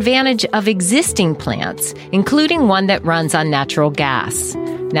taking advantage of existing plants, including one that runs on natural gas.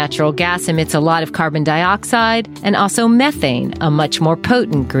 Natural gas emits a lot of carbon dioxide and also methane, a much more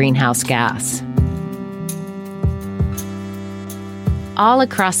potent greenhouse gas. All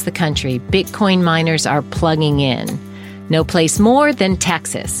across the country, Bitcoin miners are plugging in. No place more than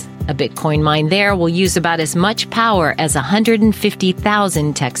Texas. A Bitcoin mine there will use about as much power as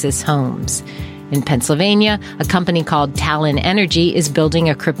 150,000 Texas homes. In Pennsylvania, a company called Talon Energy is building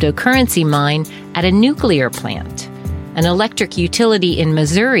a cryptocurrency mine at a nuclear plant. An electric utility in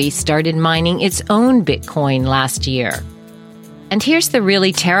Missouri started mining its own Bitcoin last year. And here's the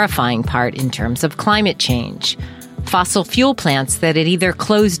really terrifying part in terms of climate change. Fossil fuel plants that had either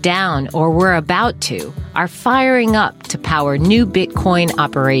closed down or were about to are firing up to power new Bitcoin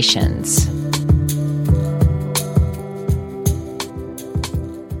operations.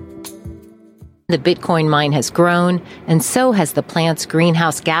 The Bitcoin mine has grown, and so has the plant's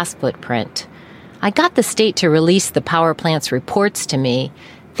greenhouse gas footprint. I got the state to release the power plant's reports to me.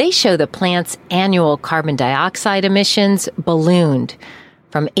 They show the plant's annual carbon dioxide emissions ballooned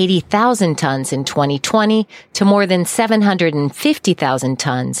from 80,000 tons in 2020 to more than 750,000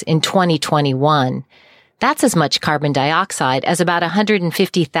 tons in 2021. That's as much carbon dioxide as about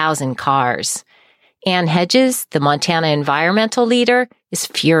 150,000 cars. Ann Hedges, the Montana environmental leader, is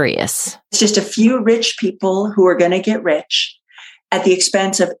furious. It's just a few rich people who are going to get rich at the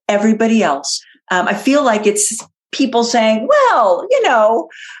expense of everybody else. I feel like it's people saying, well,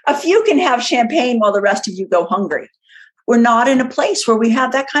 a few can have champagne while the rest of you go hungry. We're not in a place where we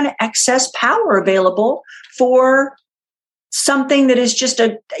have that kind of excess power available for something that is just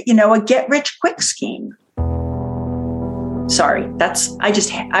a get-rich-quick scheme. Sorry,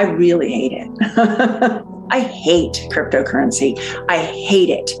 I really hate it. I hate cryptocurrency. I hate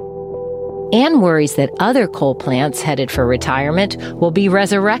it. Ann worries that other coal plants headed for retirement will be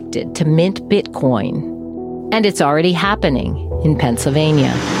resurrected to mint Bitcoin. And it's already happening in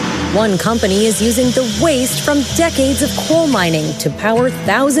Pennsylvania. One company is using the waste from decades of coal mining to power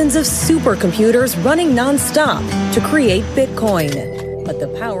thousands of supercomputers running nonstop to create Bitcoin. But the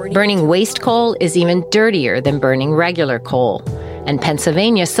power... Burning waste coal is even dirtier than burning regular coal, and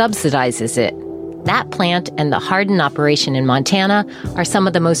Pennsylvania subsidizes it. That plant and the Hardin operation in Montana are some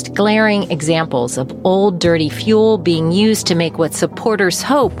of the most glaring examples of old, dirty fuel being used to make what supporters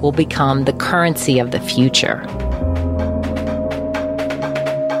hope will become the currency of the future.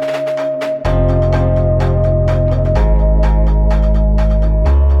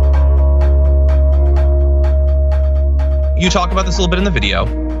 You talk about this a little bit in the video.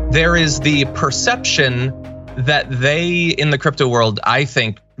 There is the perception that they, in the crypto world, I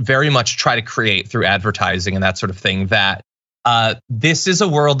think, very much try to create through advertising and that sort of thing, that this is a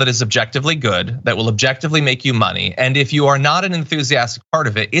world that is objectively good, that will objectively make you money. And if you are not an enthusiastic part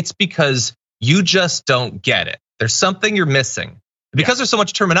of it, it's because you just don't get it. There's something you're missing. Because there's so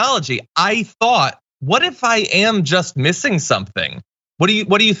much terminology, I thought, what if I am just missing something? What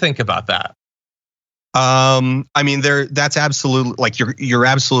do you think about that? I mean, that's absolutely, like, you're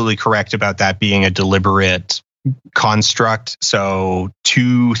absolutely correct about that being a deliberate construct. So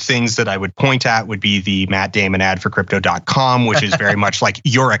two things that I would point at would be the Matt Damon ad for crypto.com, which is very much like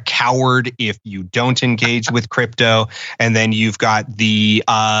you're a coward if you don't engage with crypto. And then you've got the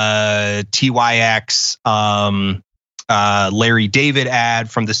TYX Larry David ad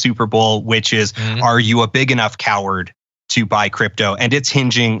from the Super Bowl, which is, are you a big enough coward to buy crypto? And it's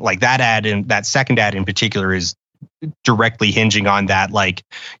hinging, like, that ad, and that second ad in particular is directly hinging on that, like,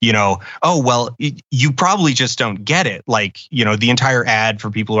 oh, well, you probably just don't get it. Like, the entire ad, for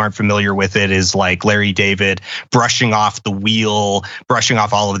people who aren't familiar with it, is like Larry David brushing off the wheel, brushing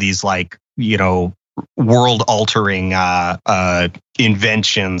off all of these, like, world altering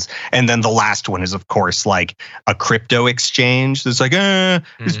inventions. And then the last one is, of course, like a crypto exchange. It's like,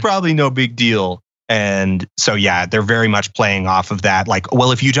 it's probably no big deal. And so, yeah, they're very much playing off of that. Like,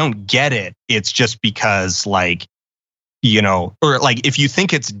 well, if you don't get it, it's just because, like, or like, if you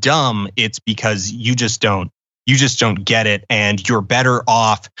think it's dumb, it's because you just don't get it. And you're better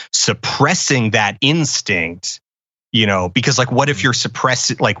off suppressing that instinct, because, like, what if you're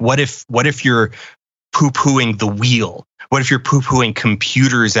suppressing, like, what if you're poo-pooing the wheel? What if you're poo-pooing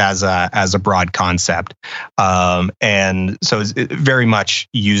computers as a broad concept? And so it's very much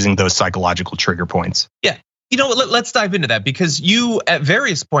using those psychological trigger points. Yeah. Let's dive into that, because you, at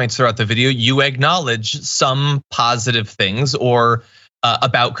various points throughout the video, you acknowledge some positive things or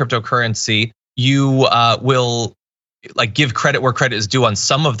about cryptocurrency. You will, like, give credit where credit is due on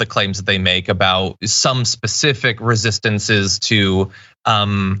some of the claims that they make about some specific resistances to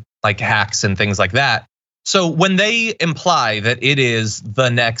like hacks and things like that. So when they imply that it is the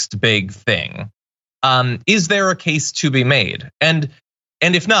next big thing, is there a case to be made? And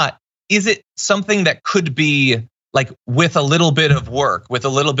if not, is it something that could be, like, with a little bit of work, with a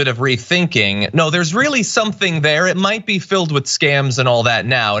little bit of rethinking? No, there's really something there. It might be filled with scams and all that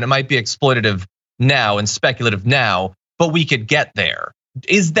now, and it might be exploitative now and speculative now, but we could get there.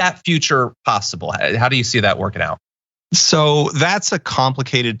 Is that future possible? How do you see that working out? So that's a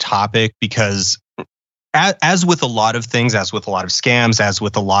complicated topic, because as with a lot of things, as with a lot of scams, as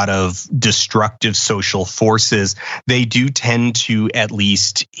with a lot of destructive social forces, they do tend to at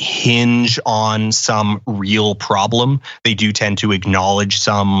least hinge on some real problem. They do tend to acknowledge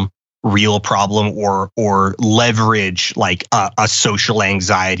some real problem, or leverage, like, a social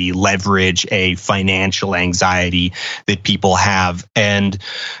anxiety, leverage a financial anxiety that people have. And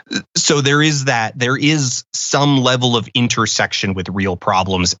so there is some level of intersection with real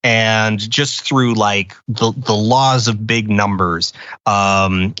problems, and just through, like, the laws of big numbers,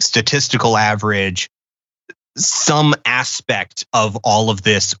 statistical average, some aspect of all of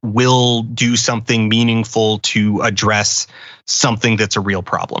this will do something meaningful to address something that's a real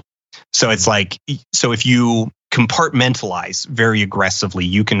problem. So it's like, so if you compartmentalize very aggressively,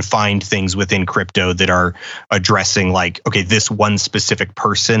 you can find things within crypto that are addressing, like, okay, this one specific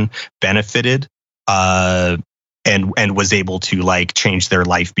person benefited and was able to, like, change their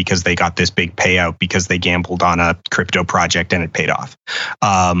life because they got this big payout because they gambled on a crypto project and it paid off.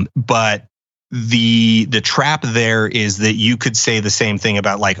 But the trap there is that you could say the same thing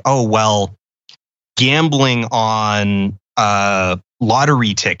about, like, oh, well, gambling on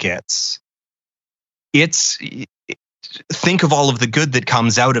lottery tickets, think of all of the good that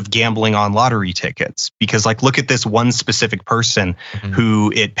comes out of gambling on lottery tickets, because, like, look at this one specific person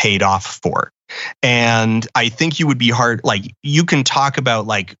who it paid off for. And I think you would be hard, like, you can talk about,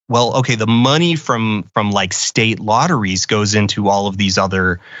 like, well, okay, the money from like state lotteries goes into all of these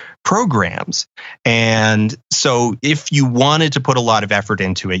other programs. And so if you wanted to put a lot of effort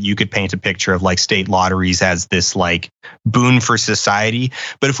into it, you could paint a picture of like state lotteries as this like boon for society.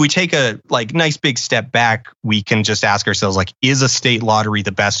 But if we take a like nice big step back, we can just ask ourselves, like, is a state lottery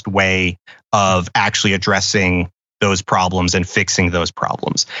the best way of actually addressing those problems and fixing those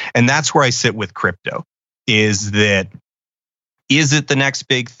problems? And that's where I sit with crypto. Is it the next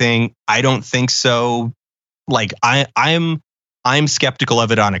big thing? I don't think so. Like I'm skeptical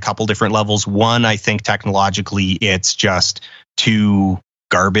of it on a couple different levels. One, I think technologically it's just too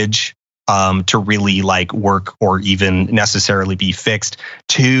garbage to really like work or even necessarily be fixed.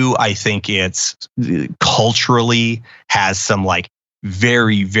 Two, I think it's culturally has some like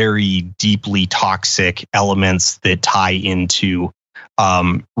very, very deeply toxic elements that tie into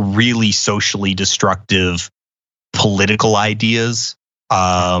really socially destructive political ideas.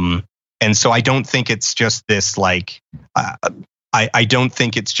 And so I don't think it's just this like, I don't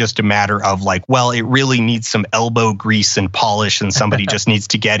think it's just a matter of like, well, it really needs some elbow grease and polish and somebody just needs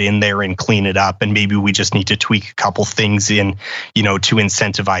to get in there and clean it up. And maybe we just need to tweak a couple things in, you know, to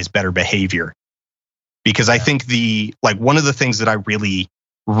incentivize better behavior. Because I think one of the things that I really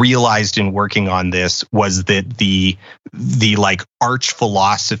realized in working on this was that the like arch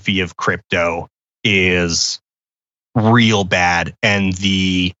philosophy of crypto is real bad. And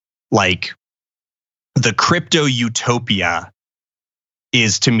the crypto utopia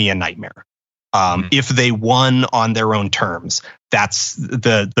is to me a nightmare. If they won on their own terms, that's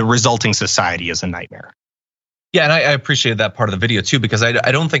the resulting society is a nightmare. Yeah, and I appreciated that part of the video too, because I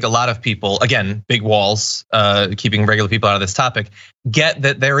don't think a lot of people, again, big walls, keeping regular people out of this topic, get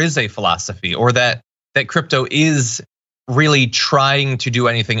that there is a philosophy or that crypto is really trying to do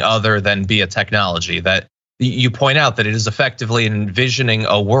anything other than be a technology. That you point out that it is effectively envisioning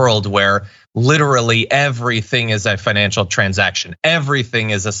a world where literally everything is a financial transaction.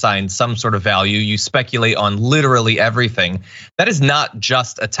 Everything is assigned some sort of value. You speculate on literally everything. That is not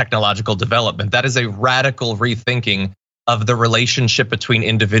just a technological development. That is a radical rethinking of the relationship between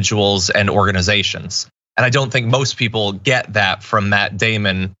individuals and organizations. And I don't think most people get that from Matt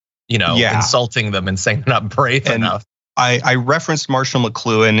Damon, insulting them and saying they're not brave enough. I referenced Marshall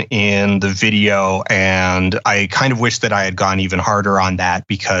McLuhan in the video, and I kind of wish that I had gone even harder on that,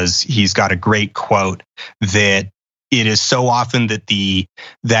 because he's got a great quote that it is so often that the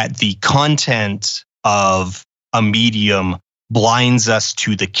content of a medium blinds us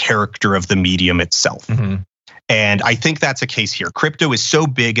to the character of the medium itself. Mm-hmm. And I think that's a case here. Crypto is so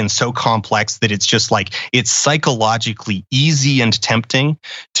big and so complex that it's just like, it's psychologically easy and tempting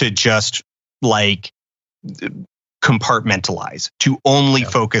to just like compartmentalize, to only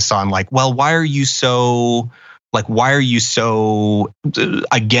focus on like, well, why are you so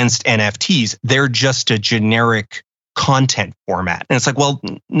against NFTs? They're just a generic content format. And it's like, well,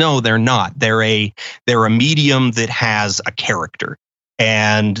 no, they're not. They're a medium that has a character.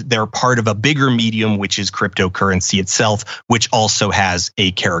 And they're part of a bigger medium, which is cryptocurrency itself, which also has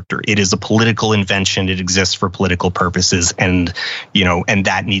a character. It is a political invention. It exists for political purposes, and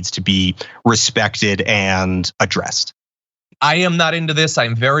that needs to be respected and addressed. I am not into this.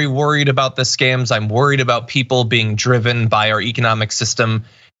 I'm very worried about the scams. I'm worried about people being driven by our economic system,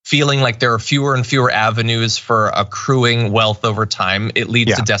 feeling like there are fewer and fewer avenues for accruing wealth over time. It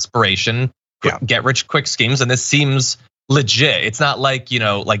leads to desperation, get rich quick schemes, and this seems legit. It's not like,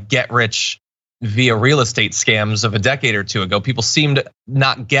 like get rich via real estate scams of a decade or two ago. People seem to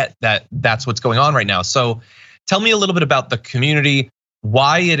not get that that's what's going on right now. So tell me a little bit about the community,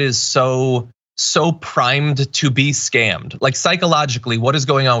 why it is so primed to be scammed. Like psychologically, what is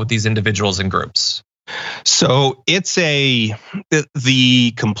going on with these individuals and groups? So it's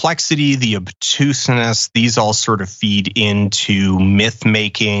the complexity, the obtuseness, these all sort of feed into myth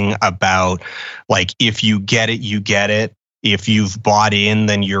making about like, if you get it, you get it. If you've bought in,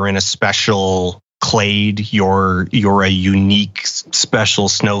 then you're in a special clade, you're a unique special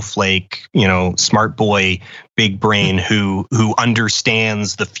snowflake, smart boy, big brain who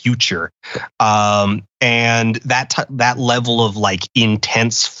understands the future. And that level of like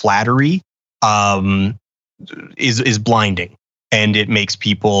intense flattery is blinding, and it makes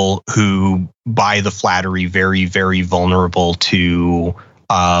people who buy the flattery very, very vulnerable to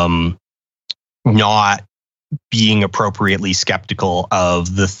not being appropriately skeptical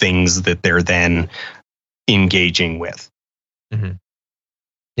of the things that they're then engaging with. Mm-hmm.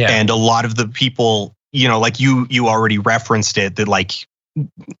 Yeah. And a lot of the people, like you already referenced it, that like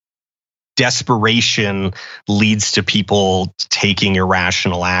desperation leads to people taking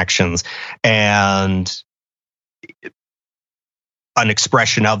irrational actions. And an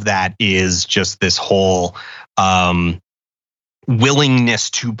expression of that is just this whole willingness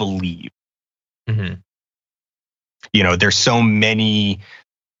to believe. Mm-hmm. You know, there's so many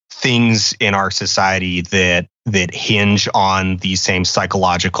things in our society that hinge on these same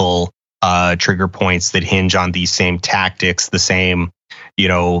psychological trigger points, that hinge on these same tactics, the same, you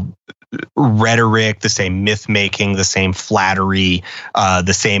know, rhetoric, the same myth making, the same flattery,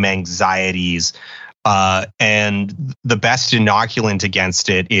 the same anxieties. And the best inoculant against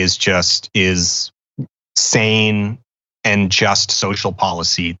it is sane and just social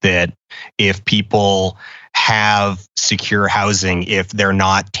policy, that if people have secure housing, if they're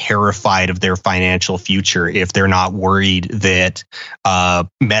not terrified of their financial future, if they're not worried that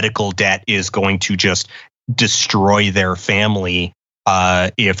medical debt is going to just destroy their family,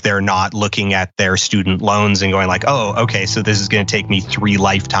 if they're not looking at their student loans and going like, oh, okay, so this is going to take me 3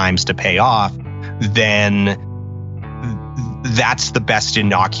 lifetimes to pay off, then that's the best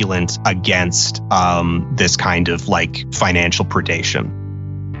inoculant against this kind of like financial predation.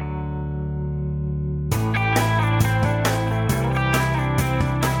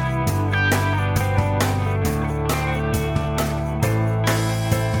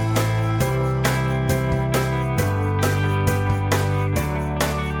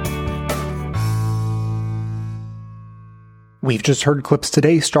 We've just heard clips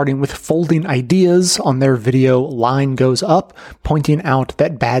today starting with Folding Ideas on their video Line Goes Up, pointing out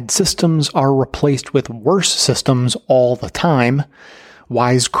that bad systems are replaced with worse systems all the time.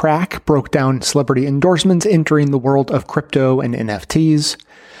 Wisecrack broke down celebrity endorsements entering the world of crypto and NFTs.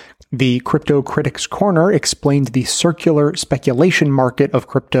 The Crypto Critics Corner explained the circular speculation market of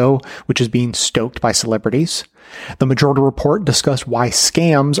crypto, which is being stoked by celebrities. The Majority Report discussed why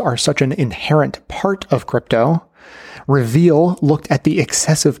scams are such an inherent part of crypto. Reveal looked at the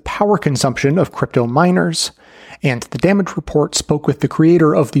excessive power consumption of crypto miners. And the Damage Report spoke with the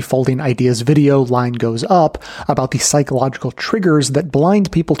creator of the Folding Ideas video Line Goes Up about the psychological triggers that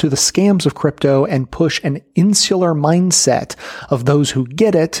blind people to the scams of crypto and push an insular mindset of those who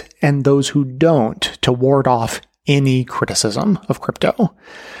get it and those who don't to ward off any criticism of crypto.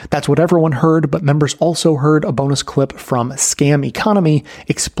 That's what everyone heard, but members also heard a bonus clip from Scam Economy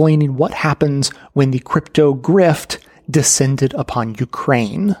explaining what happens when the crypto grift descended upon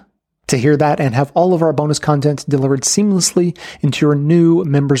Ukraine. To hear that and have all of our bonus content delivered seamlessly into your new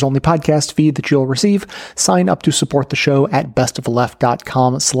members-only podcast feed that you'll receive, sign up to support the show at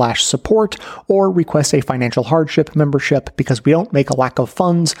bestoftheleft.com/support or request a financial hardship membership, because we don't make a lack of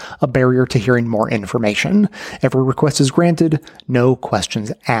funds a barrier to hearing more information. Every request is granted, no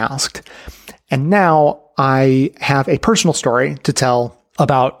questions asked. And now I have a personal story to tell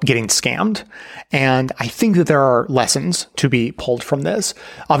about getting scammed. And I think that there are lessons to be pulled from this.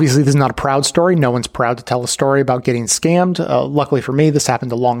 Obviously, this is not a proud story. No one's proud to tell a story about getting scammed. Luckily for me, this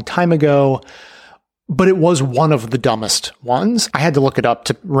happened a long time ago, but it was one of the dumbest ones. I had to look it up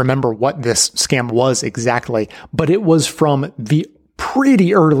to remember what this scam was exactly, but it was from the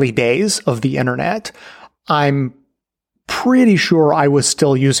pretty early days of the internet. I'm pretty sure I was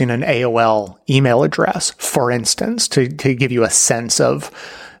still using an AOL email address, for instance, to give you a sense of,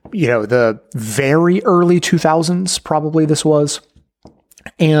 you know, the very early 2000s, probably this was.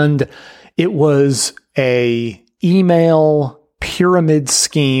 And it was a email pyramid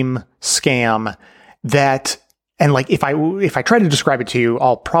scheme scam that, and like, if I try to describe it to you,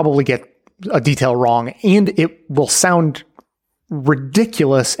 I'll probably get a detail wrong and it will sound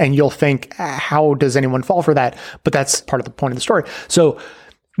ridiculous and you'll think, how does anyone fall for that? But that's part of the point of the story. So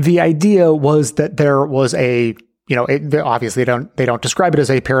the idea was that there was a, you know, obviously they don't describe it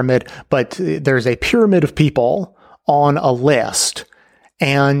as a pyramid, but there's a pyramid of people on a list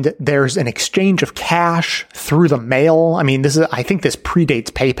and there's an exchange of cash through the mail. I mean, I think this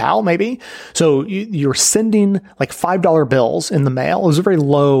predates PayPal maybe. So you're sending like $5 bills in the mail. It was a very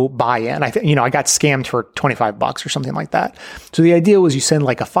low buy-in. I got scammed for $25 or something like that. So the idea was you send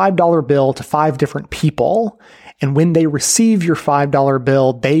like a $5 bill to 5 different people. And when they receive your $5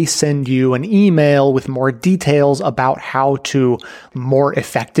 bill, they send you an email with more details about how to more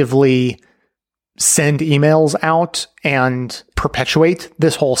effectively send emails out and perpetuate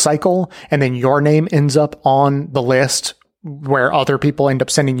this whole cycle. And then your name ends up on the list where other people end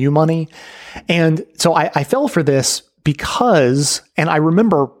up sending you money. And so I fell for this because, and I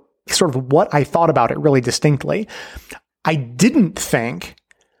remember sort of what I thought about it really distinctly. I didn't think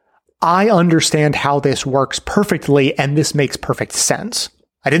I understand how this works perfectly and this makes perfect sense.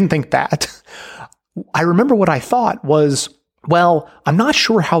 I didn't think that. I remember what I thought was, well, I'm not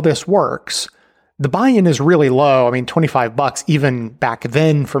sure how this works. The buy-in is really low. I mean, $25 even back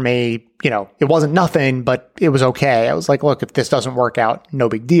then for me, you know, it wasn't nothing, but it was okay. I was like, look, if this doesn't work out, no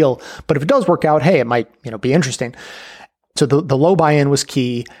big deal. But if it does work out, hey, it might, you know, be interesting. So the low buy-in was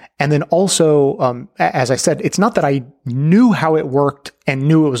key. And then also, as I said, it's not that I knew how it worked and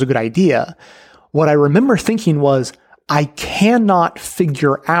knew it was a good idea. What I remember thinking was, I cannot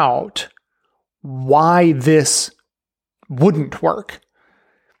figure out why this wouldn't work.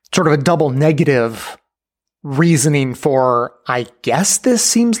 Sort of a double negative reasoning for, I guess this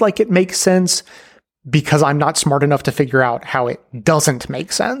seems like it makes sense, because I'm not smart enough to figure out how it doesn't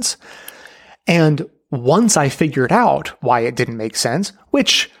make sense. And once I figured out why it didn't make sense,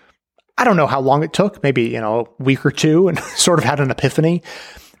 which I don't know how long it took, maybe, a week or two, and sort of had an epiphany,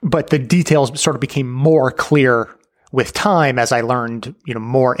 but the details sort of became more clear with time as I learned,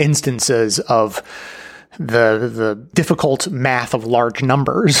 more instances of the difficult math of large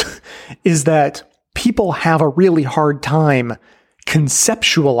numbers, is that people have a really hard time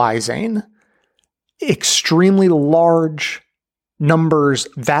conceptualizing extremely large numbers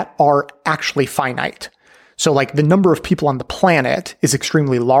that are actually finite. So like the number of people on the planet is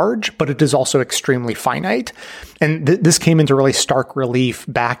extremely large, but it is also extremely finite. And this came into really stark relief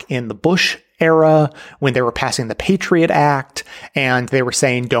back in the Bush era when they were passing the Patriot Act, and they were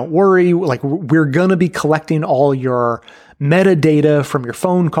saying, don't worry, like we're going to be collecting all your metadata from your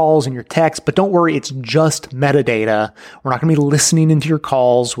phone calls and your texts, but don't worry, it's just metadata. We're not going to be listening into your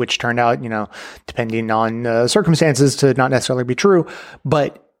calls, which turned out, depending on circumstances, to not necessarily be true.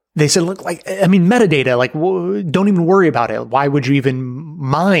 But they said, look, metadata, don't even worry about it. Why would you even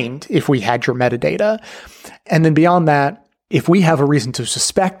mind if we had your metadata? And then beyond that, if we have a reason to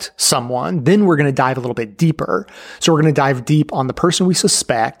suspect someone, then we're going to dive a little bit deeper. So we're going to dive deep on the person we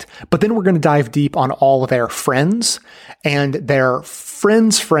suspect, but then we're going to dive deep on all of their friends and their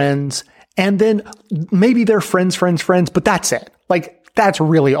friends, and then maybe their friends, but that's it. That's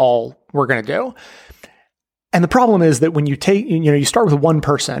really all we're going to do. And the problem is that when you take, you start with one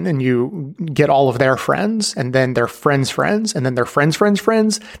person and you get all of their friends, and then their friends, and then their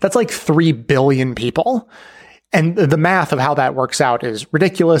friends, that's like 3 billion people. And the math of how that works out is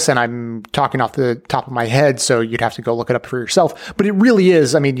ridiculous, and I'm talking off the top of my head, so you'd have to go look it up for yourself. But it really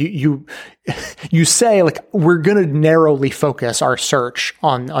is. I mean, you say, we're going to narrowly focus our search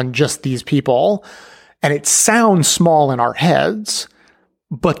on just these people, and it sounds small in our heads,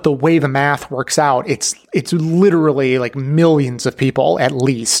 but the way the math works out, it's literally like millions of people, at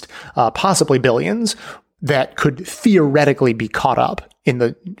least, possibly billions, that could theoretically be caught up in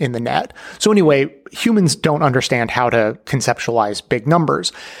the net. So anyway, humans don't understand how to conceptualize big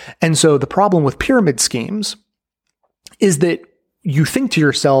numbers. And so the problem with pyramid schemes is that you think to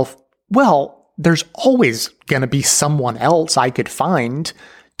yourself, well, there's always going to be someone else I could find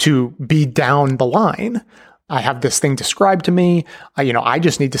to be down the line. I have this thing described to me. I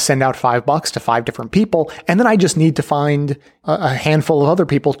just need to send out $5 to 5 different people. And then I just need to find a handful of other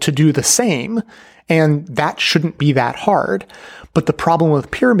people to do the same. And that shouldn't be that hard. But the problem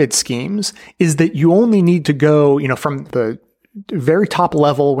with pyramid schemes is that you only need to go, from the very top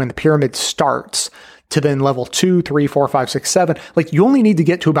level when the pyramid starts to then level 2, 3, 4, 5, 6, 7. You only need to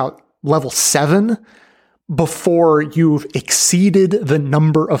get to about level 7 before you've exceeded the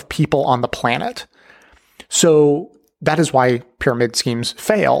number of people on the planet. So that is why pyramid schemes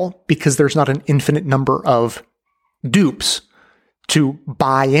fail, because there's not an infinite number of dupes to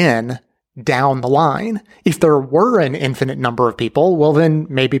buy in down the line. If there were an infinite number of people, well, then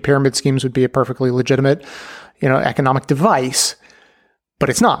maybe pyramid schemes would be a perfectly legitimate, economic device, but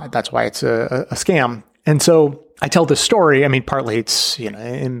it's not. That's why it's a scam. And so I tell this story. I mean, partly it's,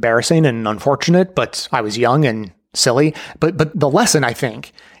 embarrassing and unfortunate, but I was young and silly. But the lesson, I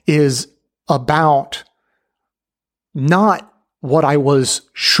think, is about not what I was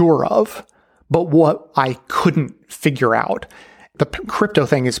sure of, but what I couldn't figure out. The crypto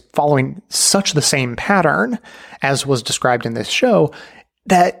thing is following such the same pattern as was described in this show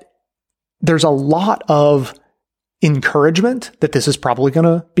that there's a lot of encouragement that this is probably going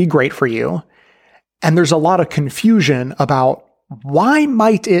to be great for you. And there's a lot of confusion about why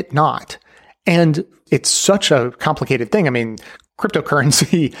might it not? And it's such a complicated thing. I mean,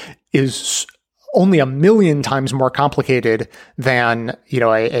 cryptocurrency is only 1 million times more complicated than,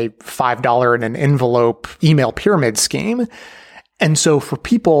 a $5 in an envelope email pyramid scheme. And so for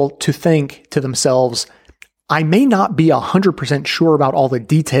people to think to themselves, I may not be 100% sure about all the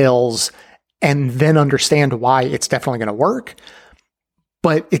details and then understand why it's definitely going to work,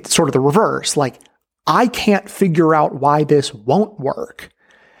 but it's sort of the reverse. I can't figure out why this won't work.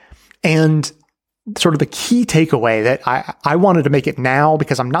 And sort of the key takeaway that I wanted to make it now,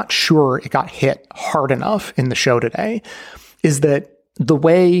 because I'm not sure it got hit hard enough in the show today, is that the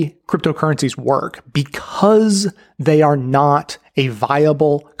way cryptocurrencies work, because they are not a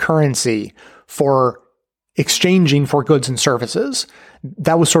viable currency for exchanging for goods and services.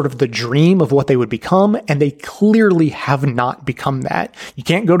 That was sort of the dream of what they would become, and they clearly have not become that. You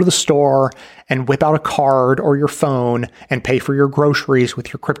can't go to the store and whip out a card or your phone and pay for your groceries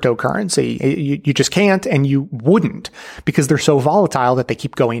with your cryptocurrency. You just can't, and you wouldn't, because they're so volatile that they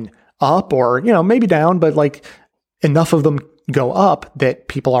keep going up or, maybe down, but like enough of them go up that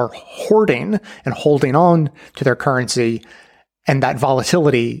people are hoarding and holding on to their currency, and that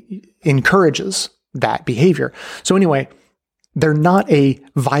volatility encourages that behavior. So anyway, they're not a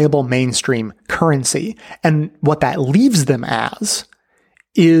viable mainstream currency. And what that leaves them as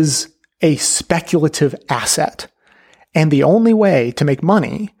is a speculative asset. And the only way to make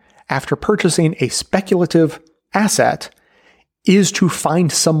money after purchasing a speculative asset is to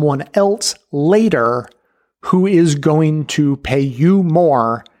find someone else later who is going to pay you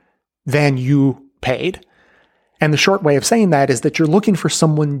more than you paid. And the short way of saying that is that you're looking for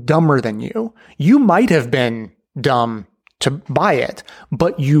someone dumber than you. You might have been dumb to buy it,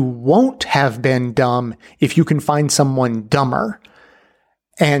 but you won't have been dumb if you can find someone dumber.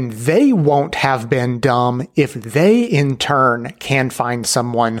 And they won't have been dumb if they in turn can find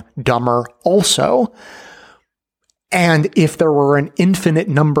someone dumber also. And if there were an infinite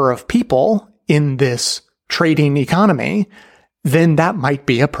number of people in this trading economy, then that might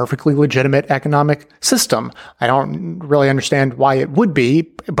be a perfectly legitimate economic system. I don't really understand why it would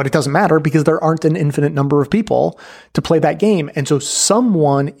be, but it doesn't matter because there aren't an infinite number of people to play that game. And so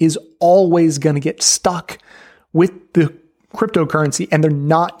someone is always going to get stuck with the cryptocurrency and they're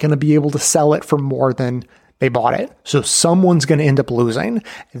not going to be able to sell it for more than they bought it. So someone's going to end up losing.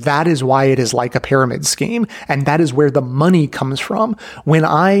 That is why it is like a pyramid scheme. And that is where the money comes from. When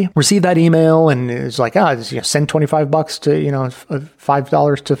I received that email and it's like, send $25 to,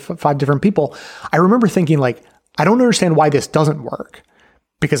 $5 to 5 different people. I remember thinking like, I don't understand why this doesn't work,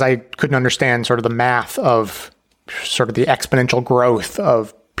 because I couldn't understand sort of the math of sort of the exponential growth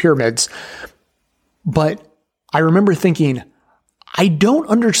of pyramids. But I remember thinking, I don't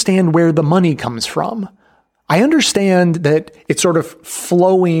understand where the money comes from. I understand that it's sort of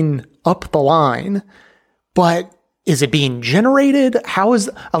flowing up the line, but is it being generated? How is,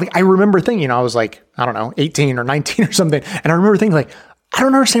 I remember thinking, I was like, 18 or 19 or something. And I remember thinking like, I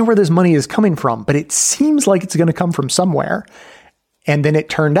don't understand where this money is coming from, but it seems like it's going to come from somewhere. And then it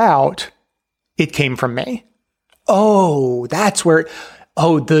turned out it came from me. Oh, that's where,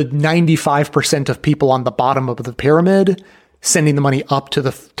 the 95% of people on the bottom of the pyramid sending the money up to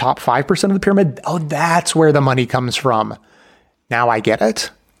the top 5% of the pyramid. Oh, that's where the money comes from. Now I get it.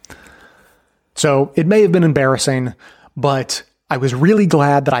 So it may have been embarrassing, but I was really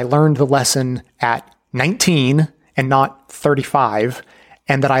glad that I learned the lesson at 19 and not 35,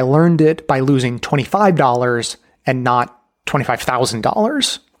 and that I learned it by losing $25 and not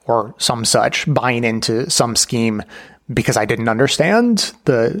 $25,000 or some such, buying into some scheme because I didn't understand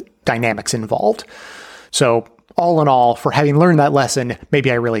the dynamics involved. So all in all, for having learned that lesson,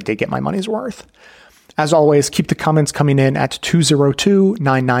 maybe I really did get my money's worth. As always, keep the comments coming in at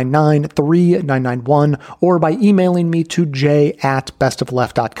 202-999-3991 or by emailing me to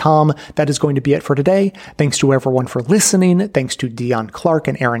j@bestofleft.com. That is going to be it for today. Thanks to everyone for listening. Thanks to Dion Clark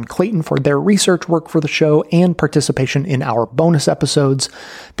and Aaron Clayton for their research work for the show and participation in our bonus episodes.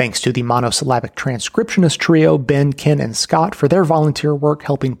 Thanks to the monosyllabic transcriptionist trio, Ben, Ken, and Scott, for their volunteer work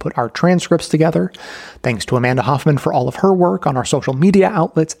helping put our transcripts together. Thanks to Amanda Hoffman for all of her work on our social media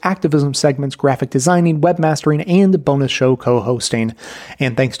outlets, activism segments, graphic designing, webmastering, and bonus show co-hosting.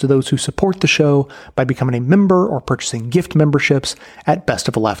 And thanks to those who support the show by becoming a member or purchasing gift memberships at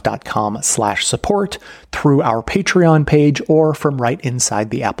bestoftheleft.com/support through our Patreon page or from right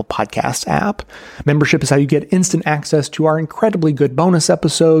inside the Apple Podcasts app. Membership is how you get instant access to our incredibly good bonus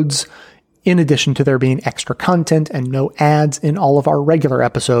episodes, in addition to there being extra content and no ads in all of our regular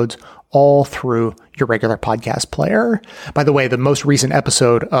episodes, all through your regular podcast player. By the way, the most recent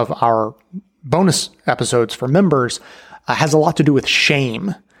episode of our bonus episodes for members has a lot to do with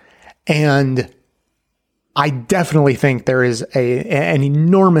shame. And I definitely think there is an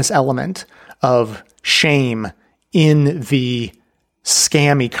enormous element of shame in the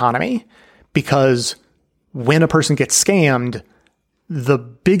scam economy, because when a person gets scammed, the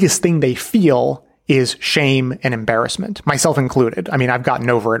biggest thing they feel is shame and embarrassment, myself included. I mean, I've gotten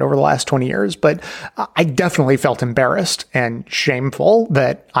over it over the last 20 years, but I definitely felt embarrassed and shameful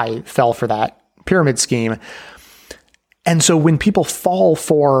that I fell for that pyramid scheme. And so when people fall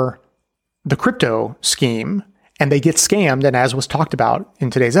for the crypto scheme and they get scammed, and as was talked about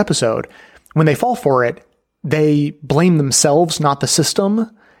in today's episode, when they fall for it, they blame themselves, not the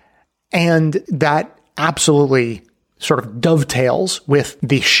system. And that absolutely sort of dovetails with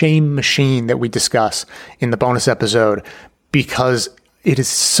the shame machine that we discuss in the bonus episode, because it is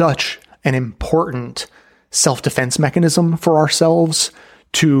such an important self-defense mechanism for ourselves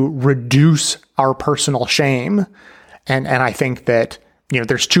to reduce our personal shame. And I think that,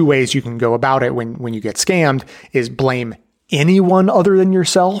 there's two ways you can go about it when you get scammed, is blame anyone other than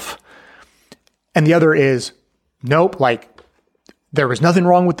yourself. And the other is, nope, like there was nothing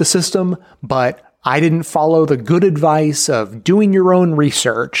wrong with the system, but I didn't follow the good advice of doing your own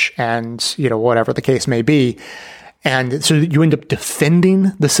research and, whatever the case may be. And so you end up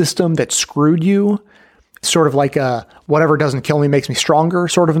defending the system that screwed you, sort of like a whatever doesn't kill me makes me stronger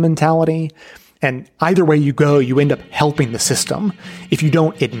sort of a mentality. And either way you go, you end up helping the system. If you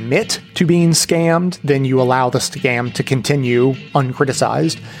don't admit to being scammed, then you allow the scam to continue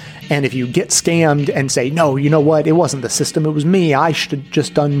uncriticized. And if you get scammed and say, no, you know what, it wasn't the system, it was me, I should have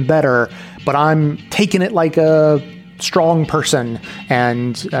just done better, but I'm taking it like a strong person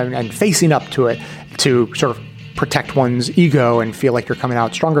and facing up to it to sort of protect one's ego and feel like you're coming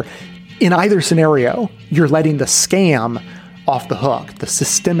out stronger. In either scenario, you're letting the scam off the hook, the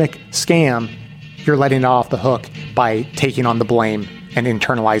systemic scam. You're letting it off the hook by taking on the blame and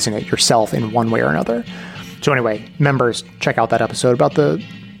internalizing it yourself in one way or another. So anyway, members, check out that episode about the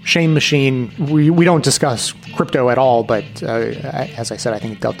shame machine. We don't discuss crypto at all, but as I said, I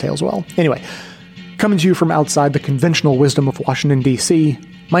think it dovetails well. Anyway, coming to you from outside the conventional wisdom of Washington, D.C.,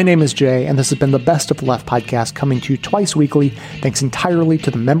 my name is Jay, and this has been the Best of the Left podcast, coming to you twice weekly, thanks entirely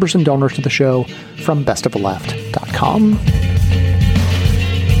to the members and donors to the show from bestoftheleft.com.